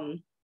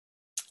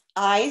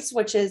eyes,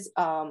 which is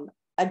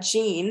a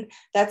gene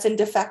that's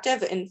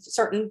defective in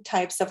certain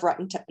types of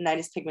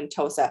retinitis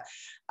pigmentosa.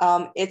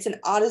 It's an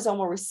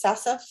autosomal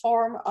recessive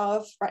form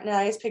of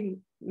retinitis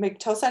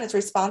pigmentosa, and it's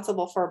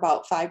responsible for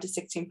about 5 to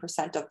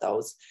 16% of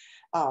those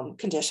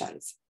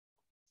conditions.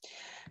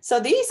 So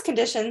these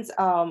conditions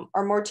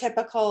are more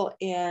typical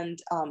in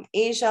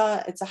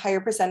Asia. It's a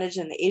higher percentage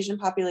in the Asian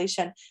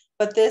population,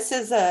 but this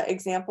is an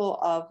example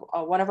of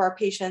one of our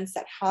patients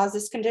that has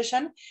this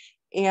condition.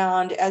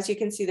 And as you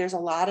can see, there's a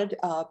lot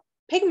of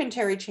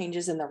pigmentary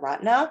changes in the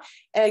retina.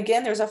 And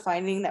again, there's a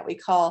finding that we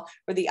call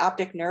where the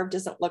optic nerve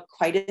doesn't look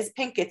quite as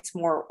pink. It's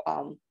more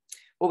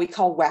what we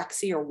call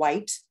waxy or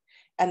white,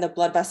 and the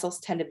blood vessels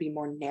tend to be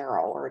more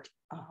narrow or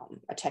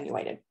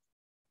attenuated.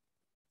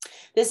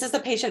 This is the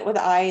patient with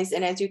eyes,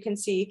 and as you can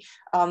see,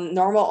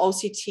 normal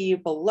OCT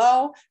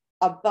below.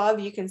 Above,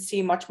 you can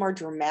see much more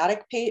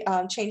dramatic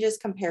changes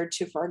compared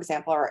to, for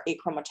example, our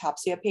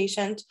achromatopsia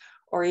patient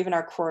or even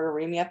our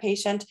choroideremia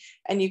patient.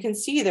 And you can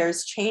see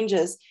there's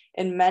changes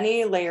in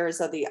many layers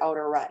of the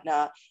outer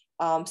retina,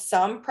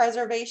 some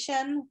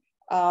preservation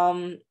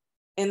in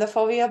the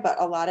fovea, but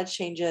a lot of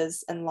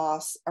changes and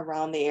loss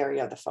around the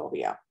area of the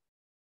fovea.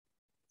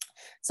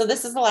 So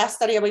this is the last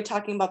study I'll be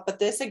talking about, but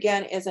this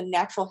again is a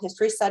natural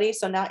history study.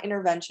 So not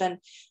intervention,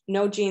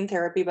 no gene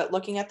therapy, but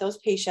looking at those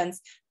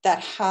patients that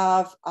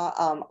have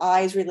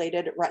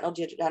eyes-related retinal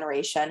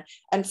degeneration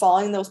and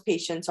following those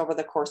patients over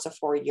the course of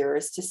 4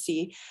 years to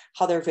see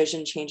how their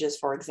vision changes,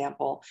 for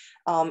example.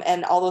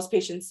 And all those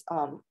patients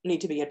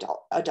need to be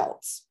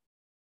adults.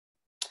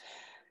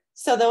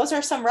 So those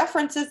are some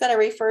references that I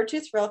referred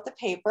to throughout the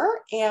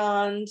paper.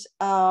 And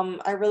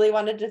I really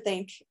wanted to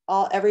thank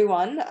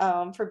everyone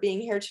for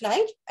being here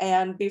tonight.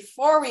 And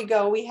before we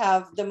go, we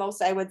have the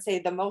most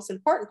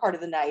important part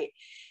of the night.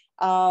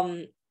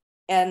 And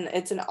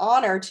it's an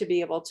honor to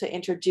be able to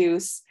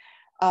introduce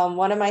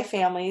one of my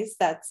families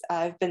that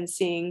I've been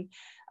seeing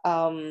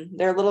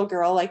their little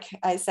girl, like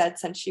I said,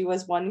 since she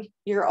was 1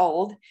 year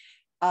old.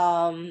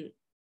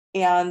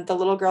 And the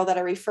little girl that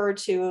I referred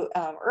to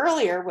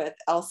earlier with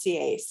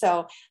LCA.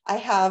 So I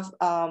have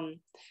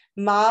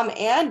mom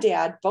and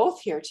dad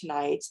both here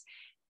tonight,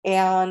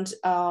 and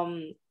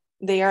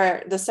they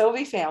are the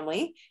Sovey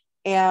family.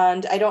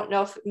 And I don't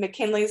know if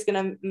McKinley is going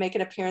to make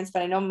an appearance,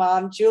 but I know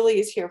mom Julie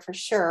is here for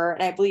sure.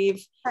 And I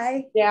believe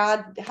hi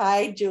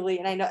Julie.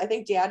 And I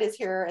think dad is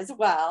here as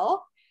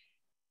well.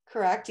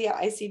 Correct? Yeah,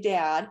 I see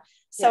dad.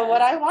 So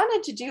what I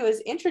wanted to do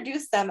is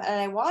introduce them,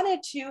 and I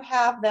wanted to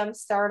have them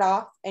start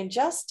off and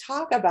just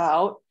talk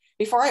about,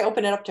 before I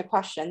open it up to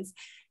questions,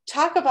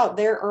 talk about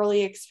their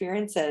early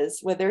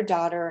experiences with their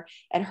daughter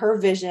and her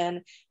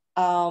vision,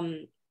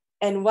 and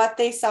what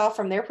they saw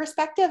from their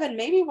perspective, and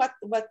maybe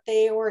what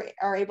they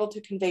are able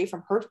to convey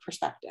from her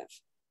perspective.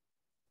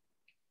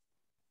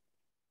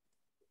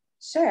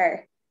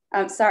 Sure.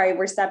 Sorry,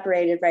 we're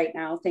separated right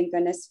now. Thank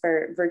goodness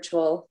for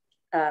virtual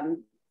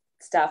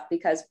stuff,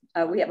 because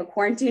we have a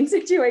quarantine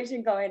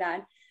situation going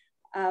on.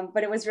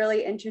 But it was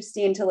really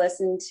interesting to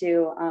listen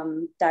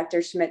to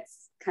Dr.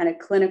 Schmitt's kind of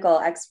clinical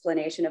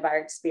explanation of our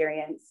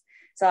experience.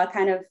 So I'll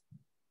kind of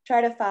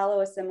try to follow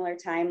a similar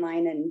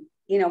timeline and,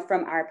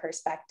 from our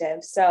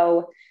perspective.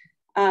 So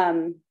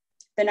the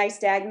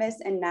nystagmus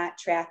and not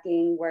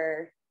tracking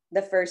were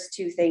the first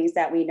two things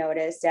that we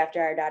noticed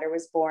after our daughter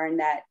was born,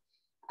 that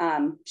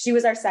she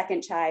was our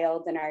second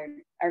child, and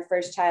our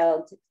first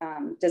child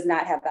does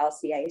not have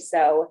LCA.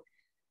 So,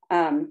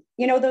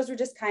 you know, those were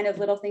just kind of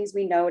little things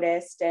we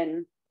noticed.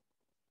 And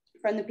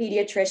from the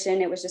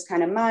pediatrician, it was just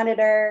kind of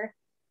monitor.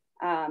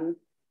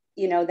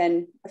 You know,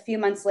 then a few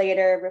months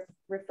later,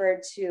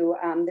 referred to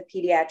the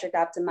pediatric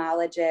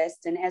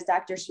ophthalmologist. And as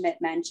Dr. Schmitt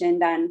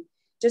mentioned, on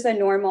just a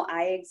normal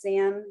eye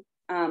exam,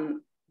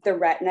 the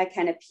retina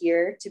can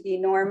appear to be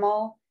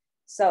normal.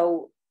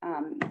 So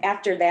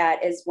after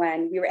that is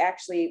when we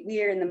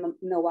are in the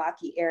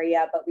Milwaukee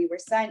area, but we were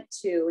sent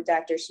to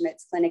Dr.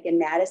 Schmitt's clinic in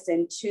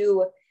Madison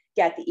to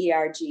get the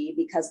ERG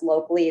because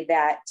locally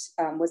that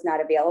was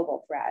not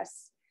available for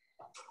us.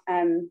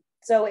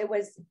 So it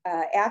was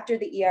after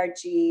the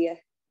ERG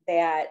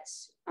that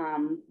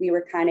we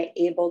were kind of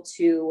able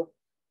to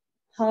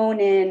hone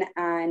in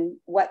on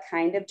what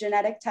kind of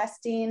genetic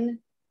testing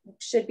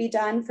should be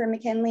done for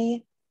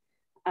McKinley.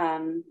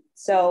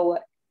 So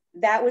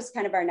that was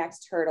kind of our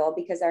next hurdle,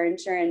 because our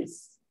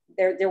insurance,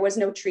 there was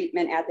no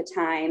treatment at the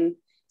time.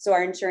 So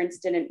our insurance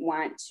didn't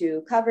want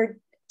to cover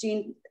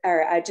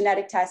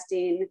genetic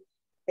testing.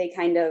 They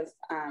kind of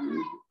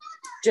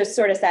just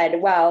sort of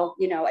said, well,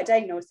 you know, a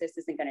diagnosis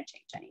isn't going to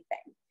change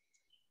anything.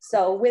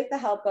 So with the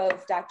help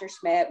of Dr.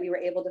 Schmitt, we were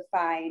able to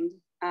find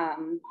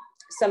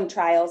some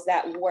trials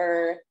that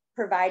were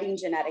providing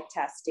genetic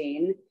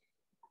testing.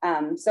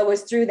 So it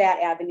was through that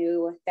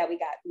avenue that we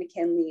got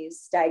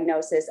McKinley's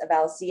diagnosis of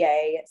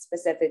LCA,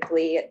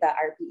 specifically the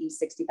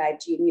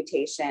RPE65 gene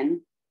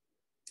mutation.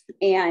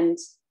 And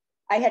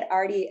I had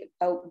already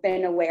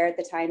been aware at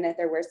the time that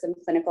there were some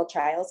clinical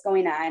trials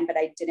going on, but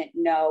I didn't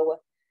know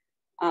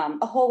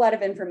a whole lot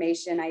of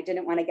information. I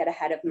didn't want to get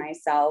ahead of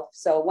myself.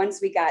 So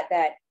once we got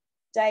that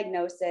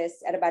diagnosis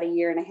at about 1.5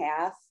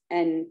 years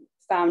and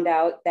found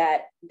out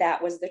that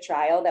that was the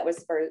trial that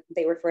was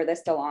they were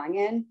furthest along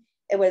in,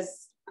 it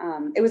was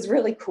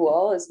really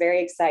cool. It was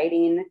very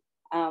exciting.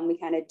 We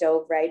kind of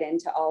dove right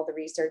into all the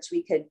research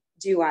we could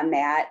do on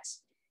that.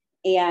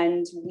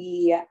 And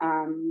we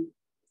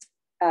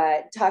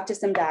talked to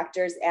some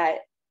doctors at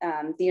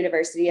the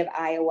University of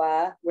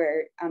Iowa,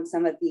 where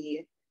some of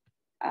the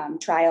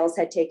trials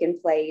had taken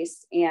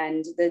place.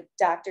 And the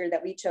doctor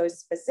that we chose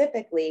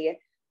specifically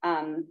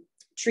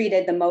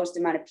treated the most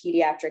amount of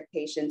pediatric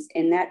patients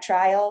in that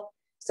trial.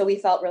 So we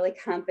felt really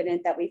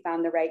confident that we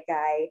found the right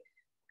guy.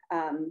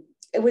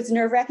 It was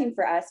nerve-wracking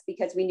for us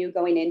because we knew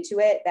going into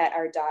it that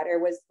our daughter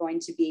was going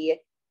to be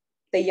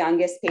the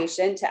youngest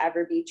patient to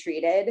ever be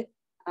treated.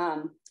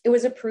 It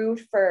was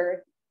approved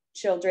for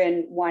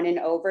children 1 and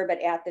over,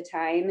 but at the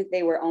time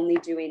they were only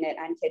doing it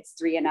on kids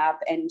 3 and up.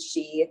 And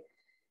she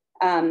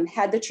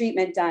had the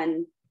treatment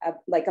done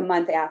like a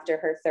month after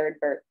her 3rd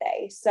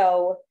birthday.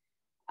 So,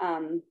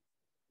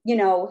 you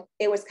know,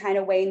 it was kind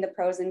of weighing the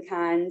pros and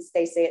cons.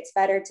 They say it's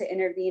better to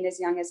intervene as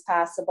young as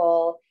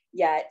possible,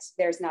 yet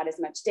there's not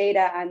as much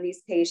data on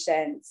these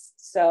patients.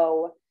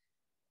 So,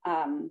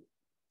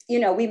 you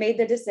know, we made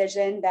the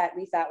decision that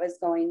we thought was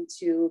going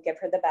to give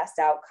her the best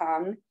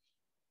outcome.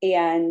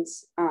 And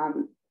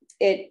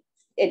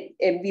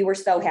we were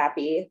so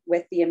happy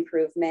with the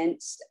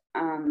improvement.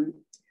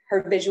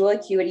 Her visual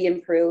acuity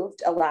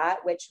improved a lot,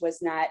 which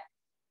was not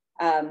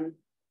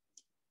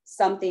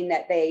something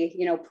that they,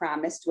 you know,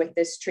 promised with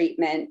this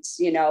treatment.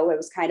 You know, it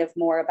was kind of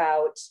more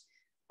about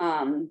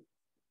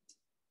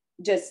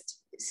just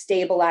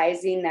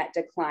stabilizing that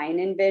decline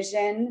in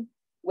vision,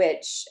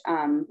 which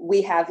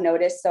we have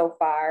noticed so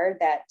far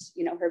that,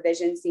 you know, her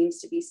vision seems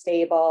to be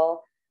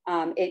stable.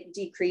 It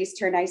decreased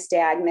her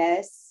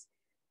nystagmus.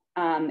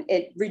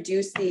 It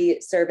reduced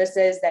the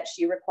services that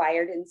she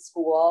required in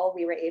school.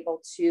 We were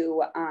able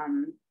to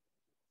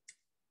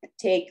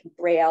take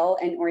Braille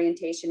and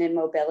orientation and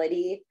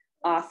mobility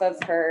off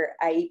of her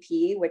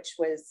IEP, which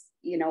was,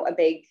 you know, a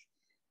big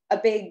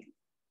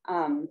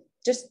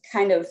just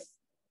kind of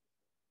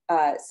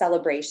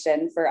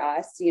celebration for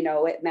us. You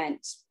know, it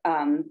meant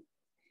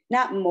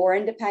not more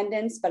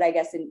independence, but I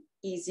guess an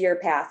easier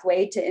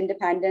pathway to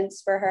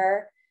independence for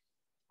her.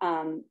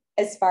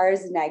 As far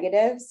as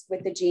negatives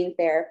with the gene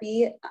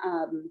therapy,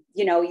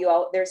 you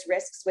know, there's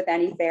risks with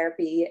any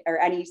therapy or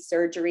any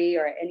surgery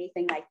or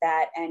anything like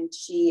that. And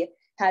she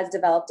has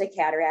developed a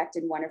cataract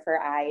in one of her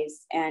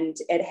eyes, and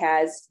it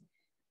has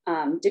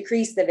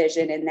decreased the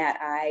vision in that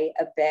eye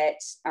a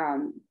bit.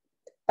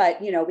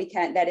 But, you know,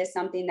 that is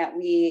something that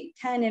we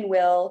can and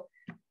will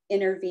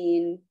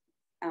intervene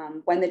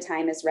when the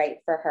time is right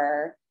for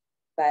her.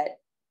 But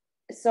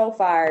so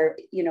far,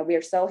 you know, we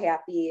are so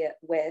happy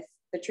with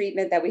the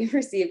treatment that we've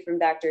received from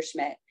Dr.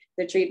 Schmitt,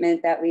 the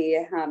treatment that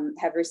we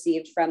have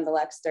received from the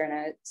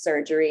Luxturna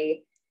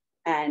surgery.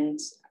 And,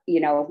 you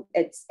know,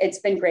 it's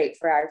been great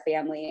for our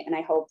family. And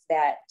I hope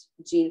that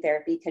gene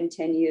therapy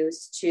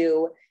continues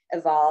to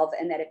evolve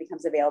and that it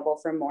becomes available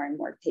for more and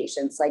more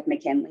patients like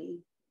McKinley.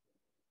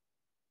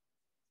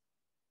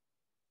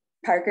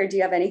 Parker, do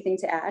you have anything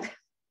to add?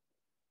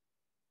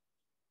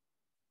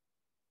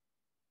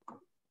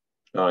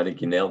 Oh, I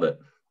think you nailed it.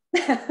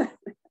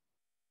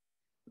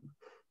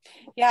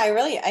 Yeah, I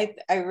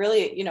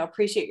really,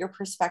 appreciate your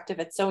perspective.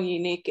 It's so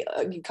unique.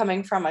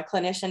 Coming from a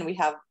clinician, we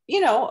have,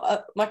 a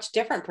much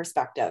different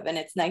perspective, and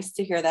it's nice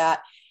to hear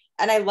that.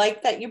 And I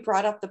like that you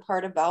brought up the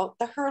part about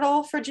the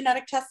hurdle for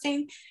genetic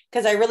testing,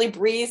 because I really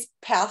breezed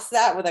past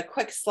that with a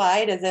quick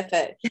slide as if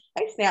I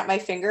snapped my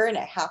finger and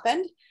it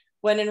happened,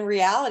 when in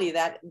reality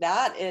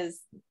that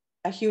is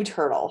a huge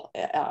hurdle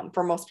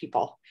for most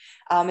people.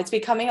 It's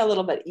becoming a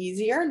little bit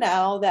easier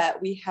now that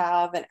we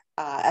have an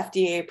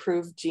FDA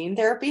approved gene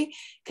therapy,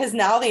 because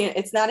now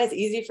it's not as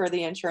easy for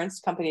the insurance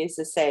companies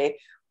to say,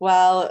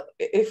 well,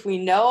 if we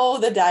know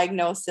the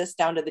diagnosis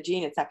down to the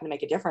gene, it's not going to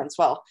make a difference.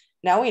 Well,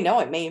 now we know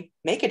it may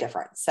make a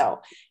difference.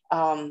 So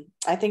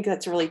I think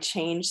that's really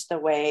changed the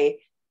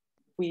way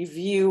we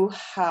view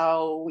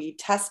how we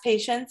test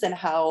patients and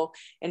how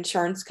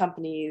insurance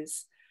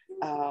companies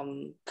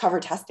cover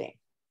testing.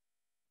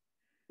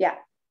 Yeah.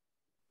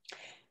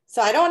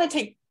 So I don't want to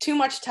take too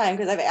much time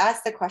because I've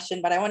asked the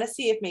question, but I want to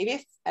see if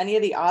any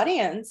of the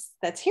audience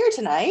that's here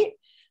tonight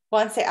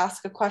wants to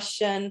ask a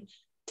question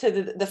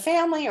to the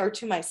family or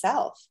to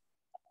myself.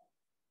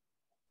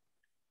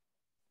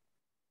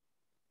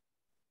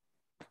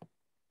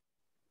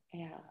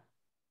 Yeah.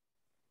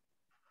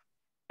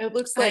 It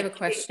looks I like have a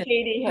question.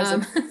 Katie has a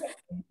question.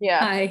 Yeah.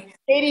 Hi.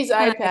 Katie's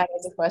iPad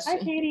has a question.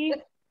 Hi, Katie.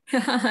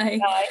 Hi.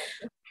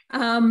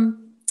 Hi.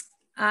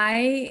 I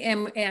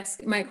am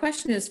asking, my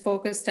question is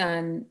focused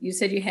on, you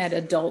said you had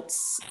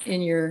adults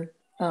in your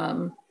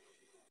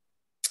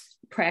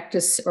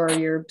practice or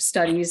your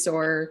studies,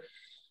 or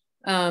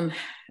I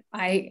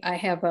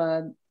have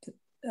a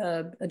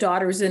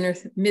daughter who's in her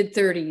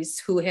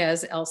mid-30s who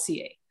has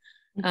LCA.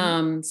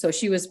 Mm-hmm. So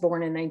she was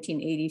born in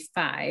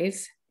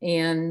 1985,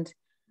 and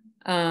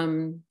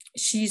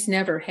she's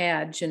never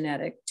had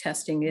genetic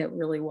testing. It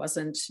really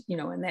wasn't,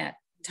 in that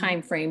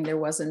time frame, there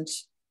wasn't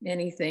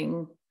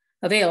anything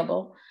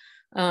available.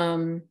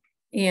 She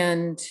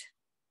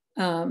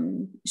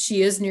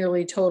is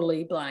nearly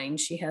totally blind.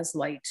 She has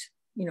light,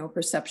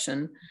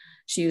 perception.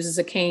 She uses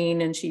a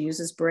cane and she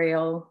uses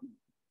Braille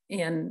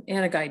and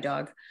a guide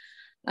dog.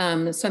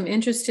 So I'm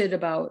interested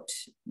about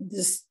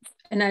this,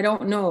 and I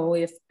don't know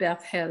if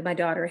my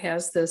daughter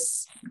has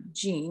this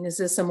gene. Is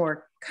this a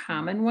more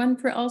common one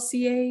for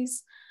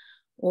LCAs,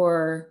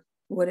 or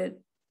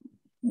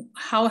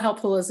how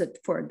helpful is it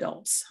for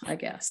adults, I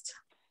guess?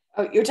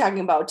 Oh, you're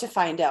talking about to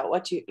find out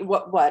what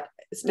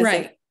specific.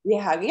 Right.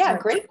 Yeah. Right.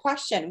 Great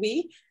question.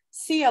 We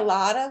see a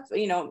lot of,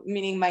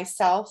 meaning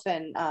myself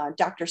and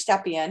Dr.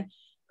 Stepien,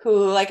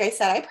 who, like I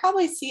said, I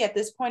probably see at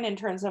this point in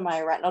terms of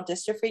my retinal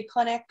dystrophy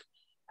clinic,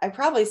 I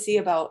probably see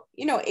about,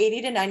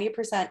 80 to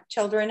 90%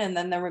 children, and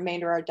then the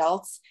remainder are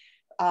adults.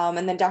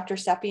 And then Dr.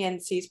 Stepien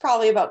sees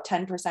probably about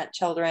 10%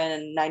 children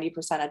and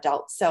 90%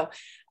 adults. So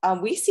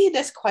we see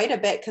this quite a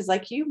bit because,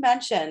 like you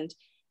mentioned,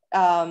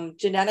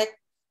 genetic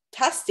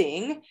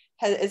testing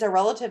is a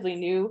relatively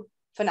new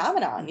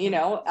phenomenon,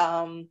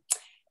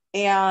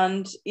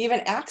 and even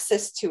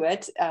access to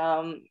it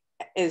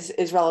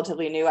is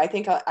relatively new. I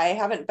think I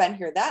haven't been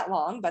here that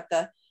long, but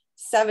the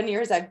 7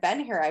 years I've been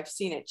here, I've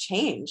seen it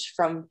change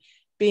from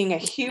being a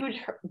huge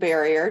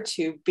barrier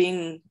to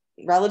being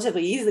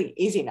relatively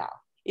easy now,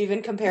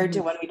 even compared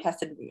to when we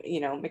tested,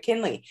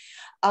 McKinley.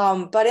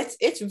 But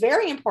it's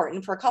very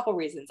important for a couple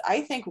reasons.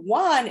 I think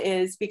one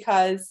is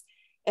because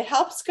it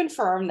helps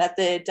confirm that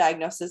the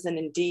diagnosis is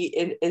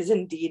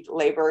indeed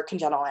Leber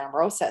congenital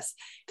amaurosis,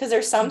 because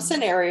there's some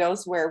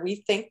scenarios where we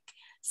think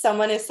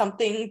someone is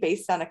something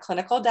based on a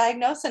clinical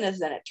diagnosis, and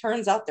then it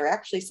turns out they're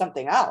actually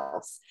something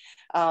else,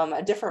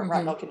 a different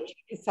retinal condition.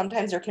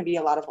 Sometimes there can be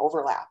a lot of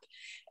overlap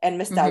and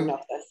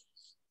misdiagnosis.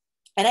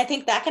 And I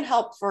think that can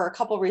help for a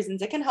couple of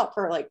reasons. It can help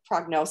for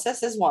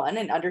prognosis is one,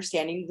 and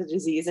understanding the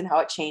disease and how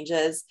it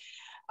changes.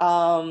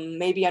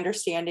 Maybe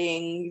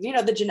understanding,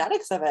 the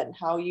genetics of it and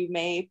how you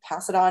may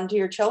pass it on to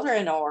your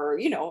children, or,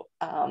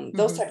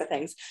 those type of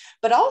things.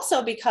 But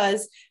also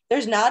because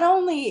there's not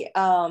only,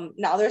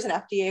 now there's an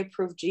FDA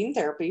approved gene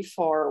therapy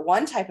for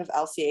one type of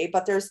LCA,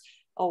 but there's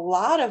a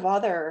lot of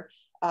other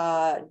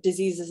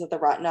diseases of the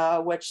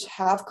retina which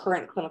have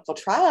current clinical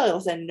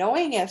trials, and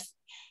knowing if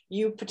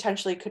you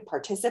potentially could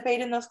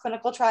participate in those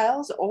clinical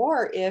trials,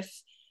 or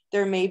if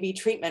there may be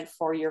treatment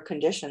for your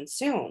condition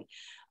soon.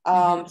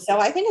 So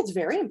I think it's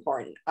very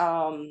important.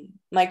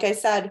 Like I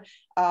said,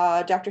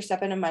 Dr.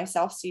 Stepien and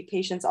myself see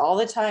patients all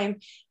the time,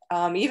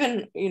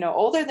 even,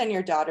 older than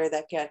your daughter,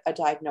 that get a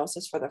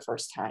diagnosis for the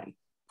first time.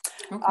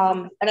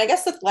 Okay. And I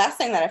guess the last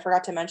thing that I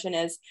forgot to mention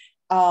is,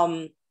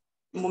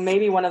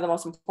 maybe one of the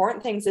most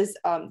important things is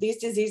these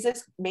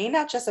diseases may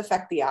not just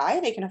affect the eye,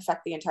 they can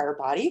affect the entire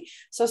body.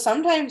 So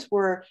sometimes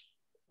we're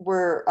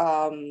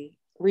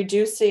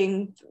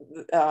reducing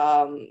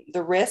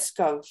the risk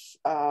of,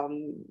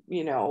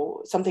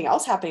 something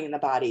else happening in the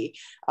body,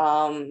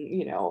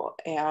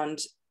 and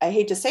I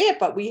hate to say it,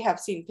 but we have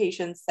seen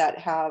patients that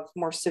have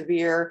more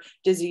severe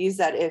disease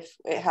that if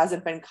it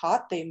hasn't been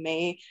caught, they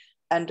may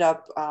end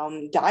up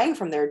dying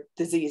from their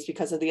disease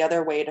because of the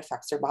other way it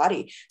affects their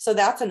body. So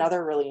that's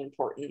another really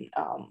important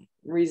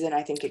reason,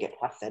 I think, to get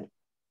tested.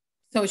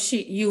 So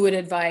you would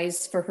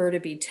advise for her to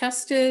be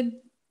tested?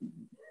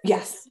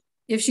 Yes.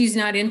 If she's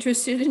not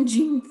interested in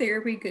gene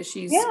therapy, because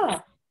she's,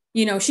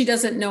 she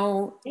doesn't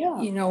know,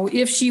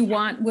 if she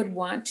would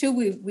want to.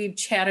 We've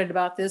chatted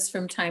about this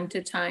from time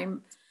to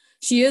time.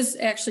 She was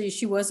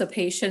a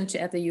patient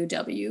at the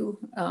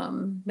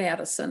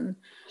UW-Madison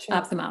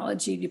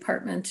ophthalmology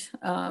department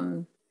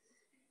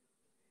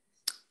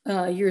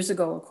years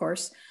ago, of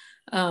course.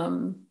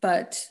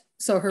 But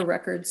so her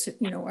records,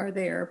 are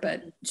there,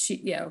 but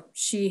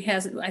she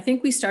has, I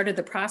think we started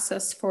the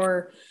process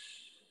for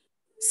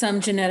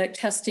some genetic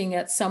testing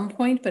at some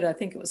point, but I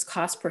think it was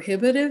cost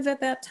prohibitive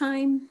at that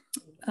time.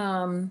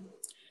 And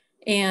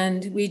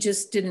we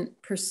just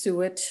didn't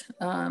pursue it.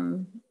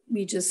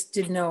 We just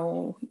didn't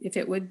know if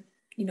it would,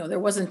 there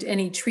wasn't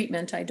any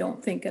treatment, I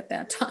don't think at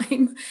that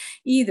time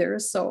either.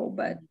 So,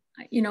 but,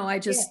 I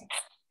just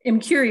am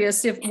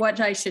curious what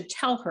I should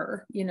tell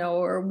her,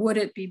 or would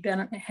it be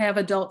have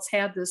adults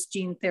have this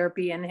gene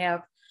therapy and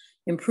have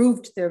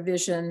improved their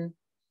vision,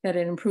 that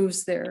it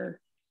improves their,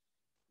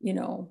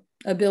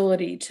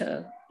 ability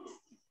to,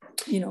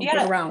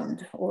 get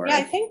around? Or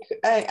I think,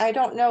 I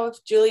don't know if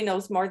Julie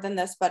knows more than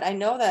this, but I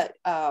know that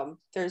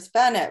there's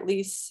been at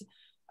least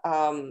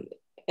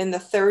in the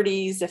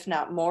 30s, if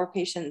not more,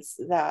 patients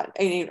that,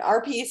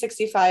 RPE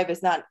 65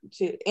 is not,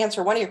 to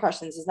answer one of your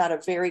questions, is not a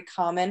very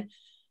common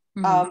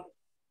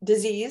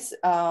disease.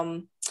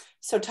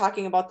 So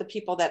talking about the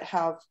people that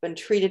have been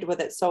treated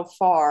with it so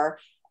far,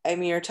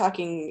 you're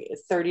talking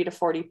 30 to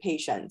 40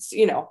 patients,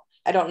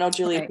 I don't know,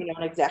 Julie, if you know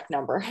an exact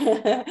number.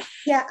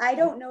 Yeah, I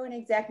don't know an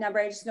exact number.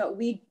 I just know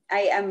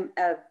I am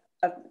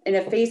in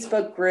a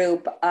Facebook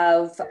group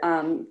of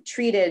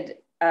treated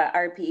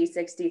RPE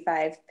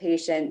 65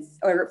 patients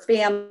or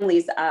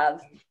families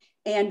of,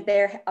 and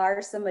there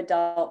are some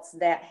adults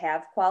that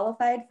have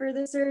qualified for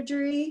the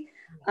surgery.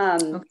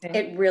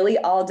 It really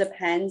all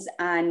depends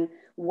on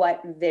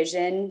what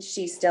vision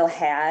she still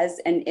has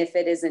and if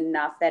it is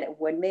enough that it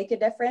would make a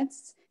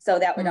difference. So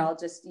that would all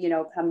just,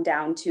 come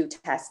down to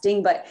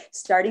testing, but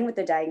starting with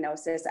the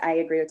diagnosis, I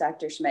agree with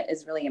Dr. Schmitt,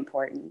 is really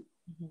important.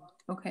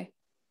 Okay.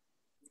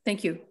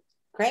 Thank you.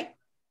 Great.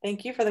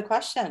 Thank you for the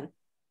question.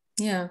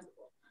 Yeah.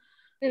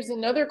 There's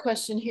another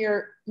question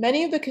here.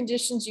 Many of the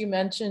conditions you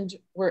mentioned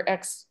were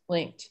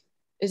X-linked.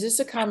 Is this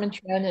a common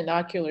trend in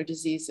ocular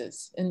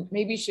diseases? And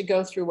maybe you should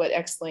go through what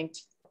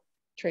X-linked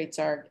traits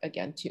are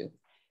again too.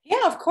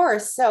 Yeah, of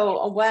course.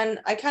 So when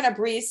I kind of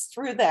breezed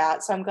through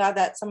that, so I'm glad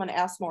that someone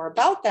asked more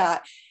about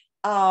that.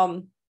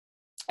 And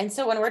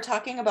so when we're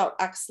talking about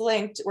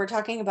X-linked, we're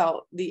talking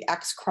about the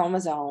X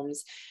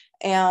chromosomes.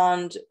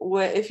 And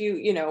if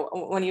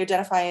when you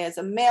identify as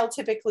a male,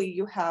 typically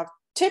you have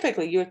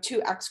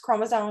 2 X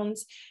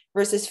chromosomes,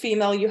 versus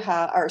female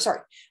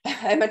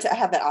I meant to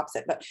have that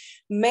opposite, but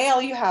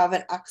male you have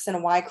an X and a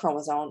Y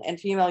chromosome, and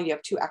female you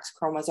have 2 X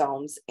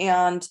chromosomes.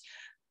 And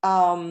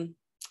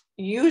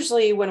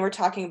usually when we're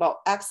talking about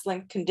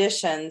X-linked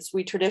conditions,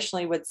 we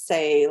traditionally would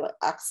say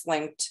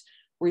X-linked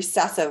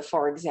recessive,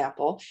 for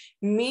example,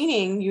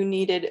 meaning you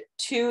needed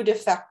 2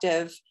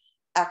 defective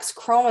X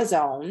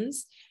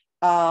chromosomes.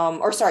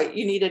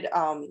 You needed,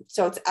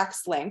 so it's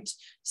X-linked.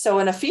 So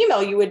in a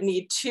female, you would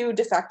need 2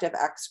 defective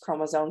X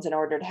chromosomes in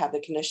order to have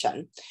the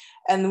condition.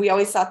 And we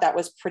always thought that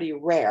was pretty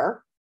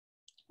rare.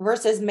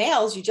 Versus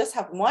males, you just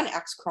have 1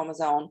 X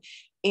chromosome.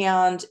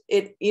 And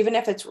even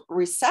if it's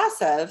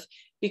recessive,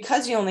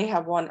 because you only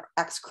have 1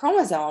 X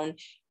chromosome,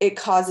 it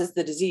causes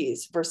the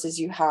disease, versus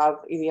you have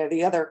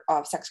the other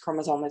sex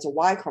chromosome is a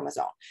Y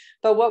chromosome.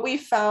 But what we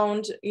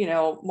found,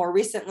 more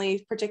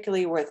recently,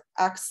 particularly with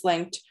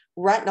X-linked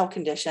retinal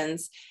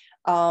conditions,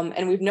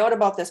 and we've known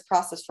about this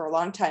process for a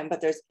long time,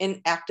 but there's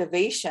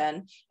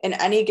inactivation in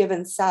any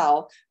given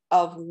cell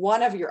of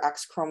one of your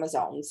X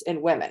chromosomes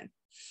in women.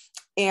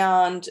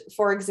 And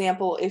for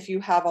example, if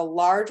you have a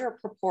larger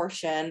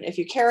proportion, if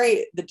you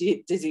carry the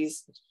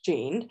disease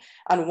gene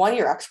on one of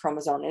your X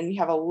chromosome, and you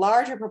have a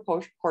larger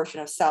proportion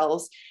of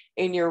cells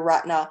in your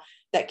retina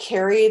that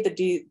carry the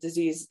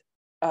disease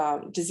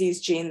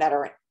gene that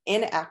are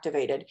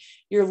inactivated,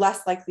 you're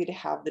less likely to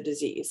have the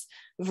disease.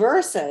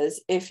 Versus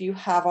if you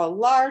have a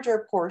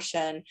larger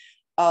portion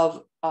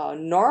of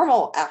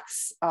normal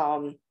X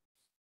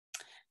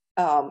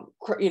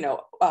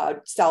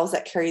cells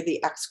that carry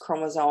the X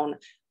chromosome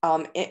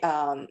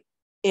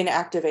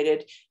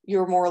inactivated,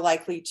 you're more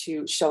likely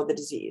to show the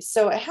disease.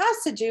 So it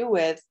has to do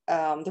with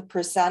the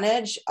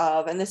percentage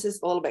of, and this is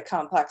a little bit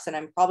complex and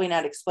I'm probably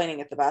not explaining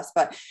it the best,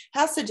 but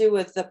has to do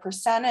with the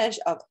percentage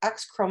of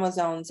X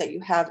chromosomes that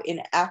you have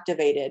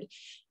inactivated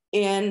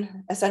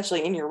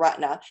essentially in your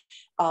retina,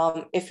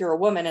 if you're a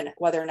woman, and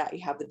whether or not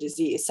you have the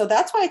disease. So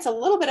that's why it's a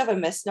little bit of a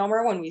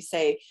misnomer when we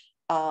say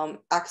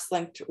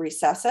X-linked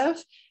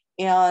recessive.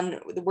 And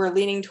we're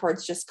leaning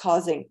towards just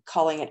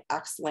calling it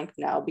X-linked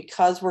now,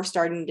 because we're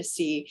starting to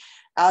see,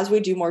 as we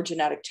do more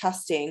genetic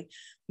testing,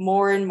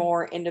 more and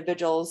more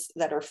individuals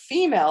that are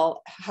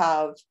female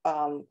have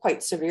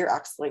quite severe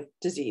X-linked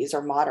disease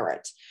or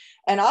moderate.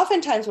 And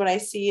oftentimes what I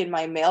see in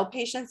my male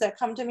patients that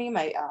come to me,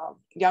 my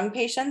young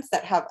patients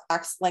that have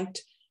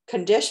X-linked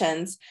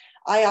conditions,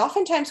 I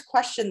oftentimes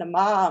question the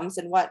moms,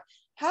 and what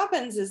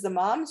happens is the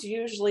moms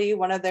usually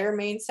one of their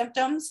main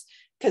symptoms,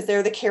 because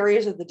they're the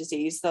carriers of the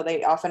disease, though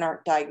they often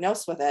aren't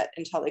diagnosed with it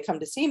until they come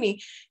to see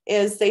me,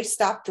 is they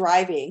stop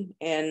driving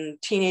in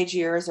teenage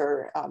years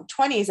or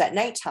 20s at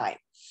nighttime.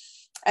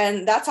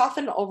 And that's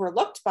often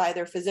overlooked by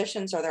their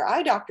physicians or their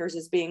eye doctors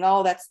as being,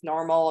 oh, that's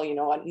normal, you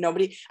know,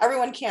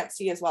 everyone can't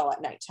see as well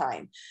at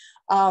nighttime.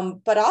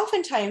 But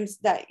oftentimes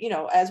that, you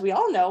know, as we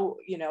all know,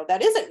 you know,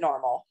 that isn't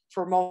normal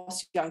for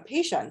most young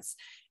patients.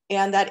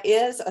 And that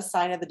is a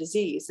sign of the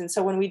disease. And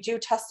so when we do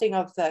testing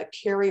of the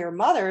carrier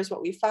mothers,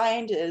 what we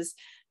find is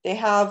they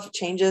have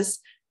changes,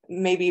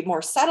 maybe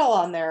more subtle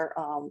on their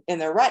in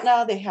their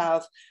retina. They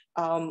have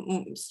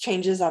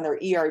changes on their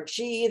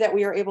ERG that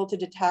we are able to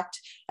detect.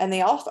 And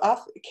they also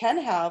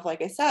can have,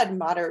 like I said,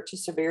 moderate to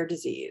severe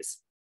disease.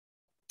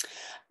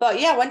 But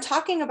yeah, when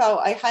talking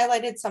about, I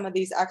highlighted some of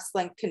these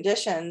X-linked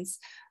conditions.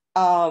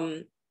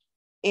 And,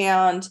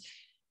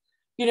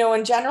 you know,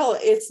 in general,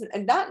 it's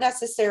not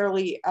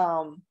necessarily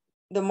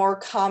the more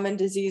common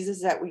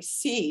diseases that we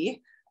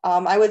see.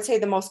 I would say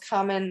the most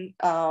common,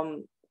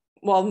 the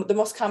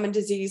most common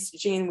disease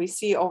gene we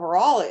see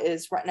overall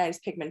is retinitis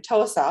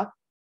pigmentosa.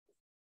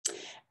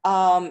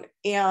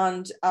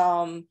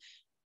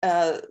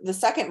 The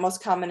second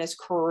most common is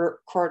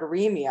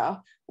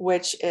choroideremia,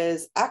 which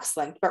is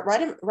X-linked. But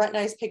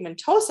retinitis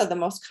pigmentosa, the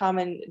most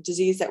common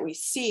disease that we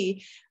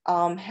see,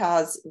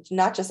 has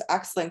not just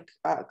X-linked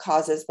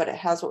causes, but it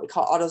has what we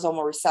call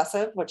autosomal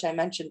recessive, which I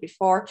mentioned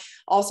before,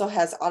 also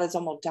has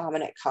autosomal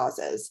dominant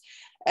causes.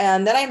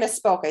 And then I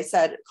misspoke. I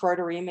said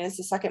choroideremia is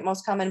the second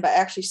most common, but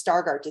actually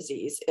Stargardt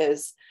disease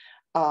is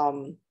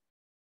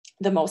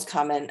the most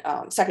common,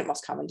 second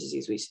most common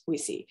disease we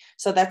see.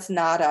 So that's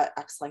not an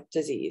X-linked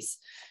disease.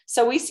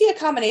 So we see a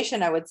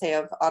combination, I would say,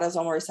 of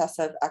autosomal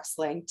recessive,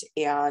 X-linked,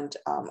 and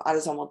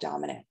autosomal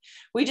dominant.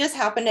 We just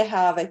happen to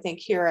have, I think,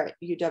 here at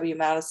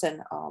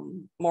UW-Madison,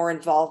 more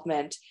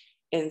involvement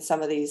in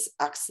some of these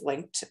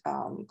X-linked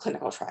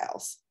clinical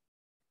trials.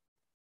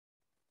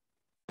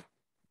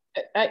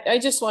 I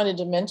just wanted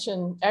to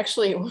mention,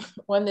 actually,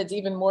 one that's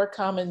even more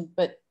common,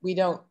 but we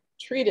don't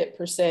treat it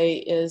per se,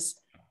 is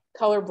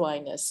color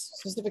blindness,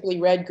 specifically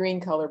red-green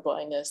color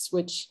blindness,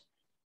 which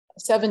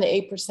 7 to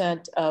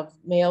 8% of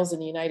males in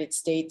the United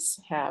States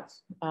have.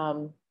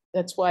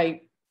 That's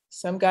why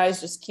some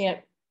guys just can't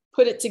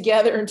put it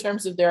together in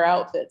terms of their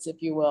outfits,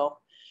 if you will.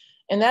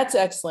 And that's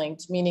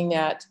X-linked, meaning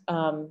that,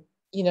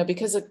 you know,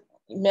 because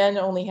men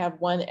only have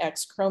one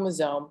X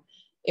chromosome,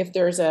 if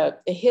there's a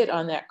hit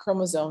on that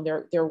chromosome,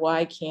 their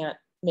Y can't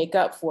make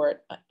up for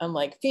it,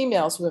 unlike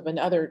females who have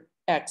another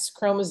X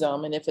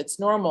chromosome. And if it's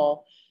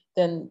normal,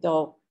 then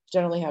they'll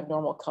generally have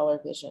normal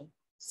color vision.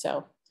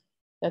 So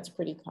that's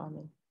pretty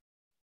common.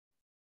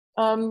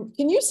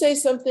 Can you say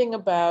something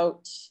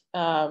about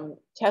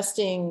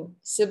testing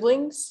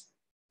siblings,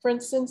 for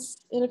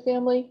instance, in a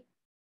family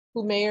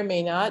who may or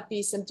may not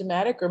be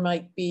symptomatic or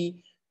might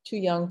be too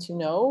young to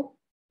know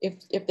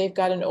if they've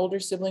got an older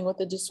sibling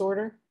with a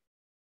disorder?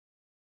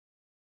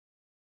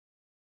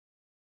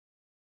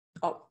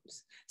 Oh,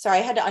 sorry,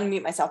 I had to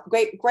unmute myself.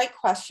 Great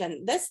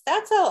question. That's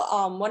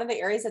one of the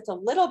areas that's a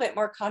little bit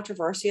more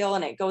controversial,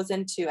 and it goes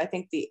into, I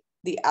think, the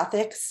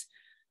ethics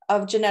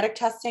of genetic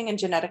testing and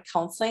genetic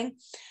counseling.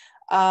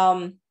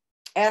 And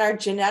our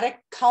genetic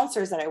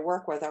counselors that I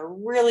work with are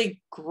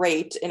really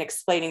great in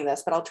explaining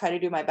this, but I'll try to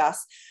do my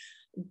best.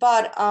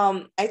 But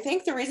I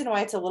think the reason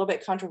why it's a little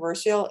bit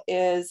controversial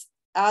is,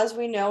 as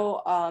we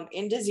know,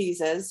 in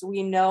diseases,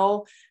 we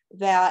know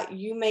that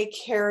you may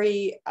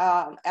carry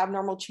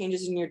abnormal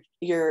changes in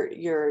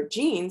your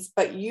genes,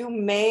 but you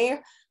may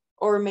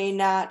or may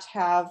not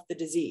have the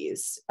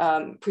disease.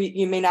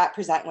 You may not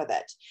present with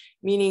it,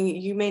 meaning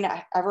you may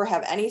not ever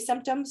have any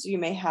symptoms. You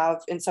may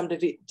have, in some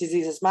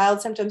diseases,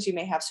 mild symptoms. You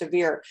may have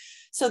severe.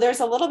 So there's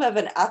a little bit of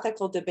an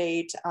ethical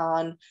debate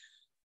on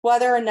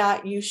whether or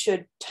not you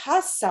should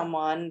test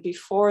someone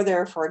before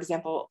they're, for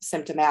example,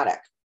 symptomatic.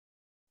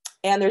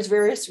 And there's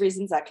various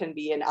reasons that can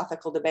be an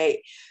ethical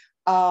debate.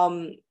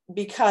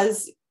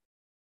 Because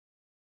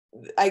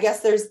I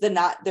guess there's the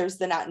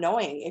not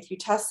knowing. If you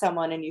test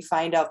someone and you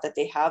find out that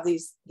they have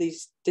these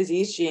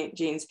disease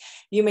genes,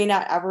 you may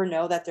not ever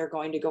know that they're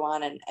going to go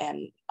on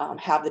and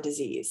have the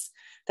disease.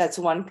 That's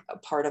one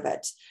part of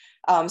it.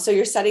 So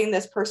you're setting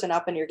this person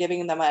up and you're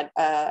giving them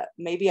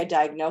maybe a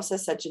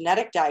diagnosis, a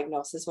genetic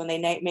diagnosis, when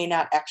they may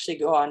not actually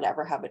go on to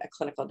ever have a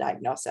clinical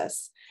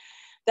diagnosis.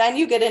 Then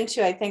you get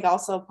into, I think,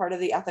 also part of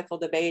the ethical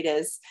debate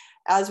is,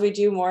 as we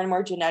do more and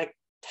more genetic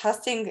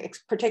testing,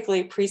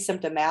 particularly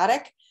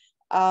pre-symptomatic,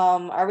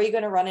 are we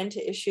going to run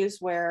into issues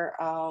where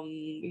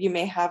you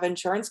may have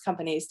insurance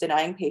companies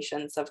denying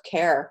patients of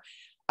care,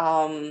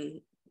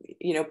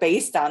 you know,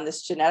 based on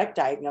this genetic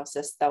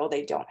diagnosis, though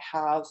they don't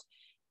have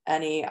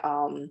any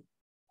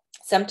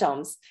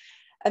symptoms?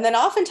 And then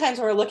oftentimes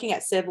when we're looking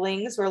at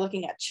siblings, we're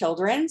looking at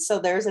children. So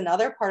there's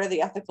another part of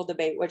the ethical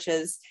debate, which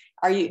is,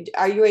 are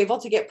you able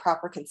to get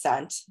proper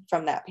consent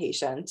from that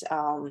patient?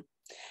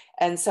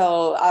 And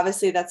so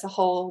obviously that's a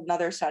whole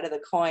nother side of the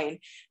coin.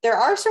 There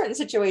are certain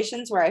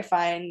situations where I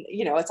find,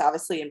 you know, it's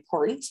obviously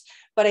important,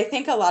 but I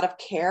think a lot of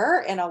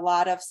care and a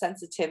lot of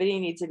sensitivity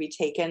needs to be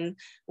taken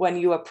when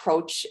you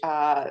approach,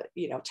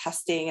 you know,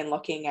 testing and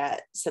looking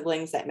at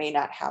siblings that may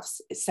not have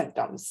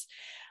symptoms.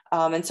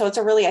 And so it's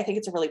I think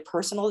it's a really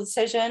personal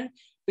decision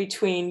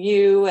between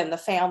you and the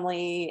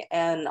family,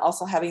 and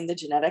also having the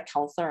genetic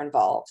counselor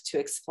involved to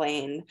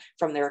explain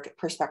from their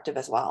perspective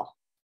as well.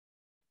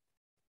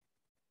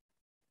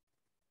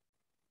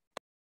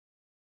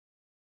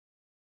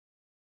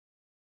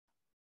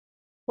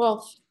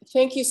 Well,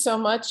 thank you so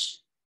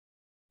much,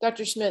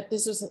 Dr. Schmitt.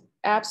 This was an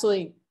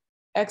absolutely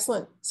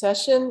excellent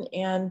session,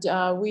 and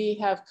we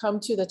have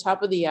come to the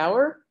top of the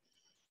hour.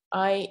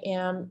 I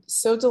am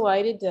so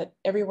delighted that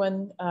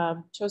everyone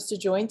chose to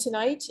join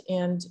tonight,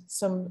 and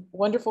some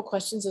wonderful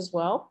questions as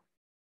well.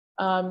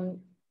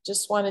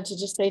 Just wanted to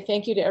say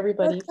thank you to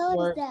everybody.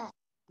 What code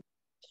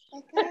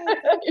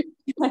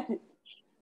is that?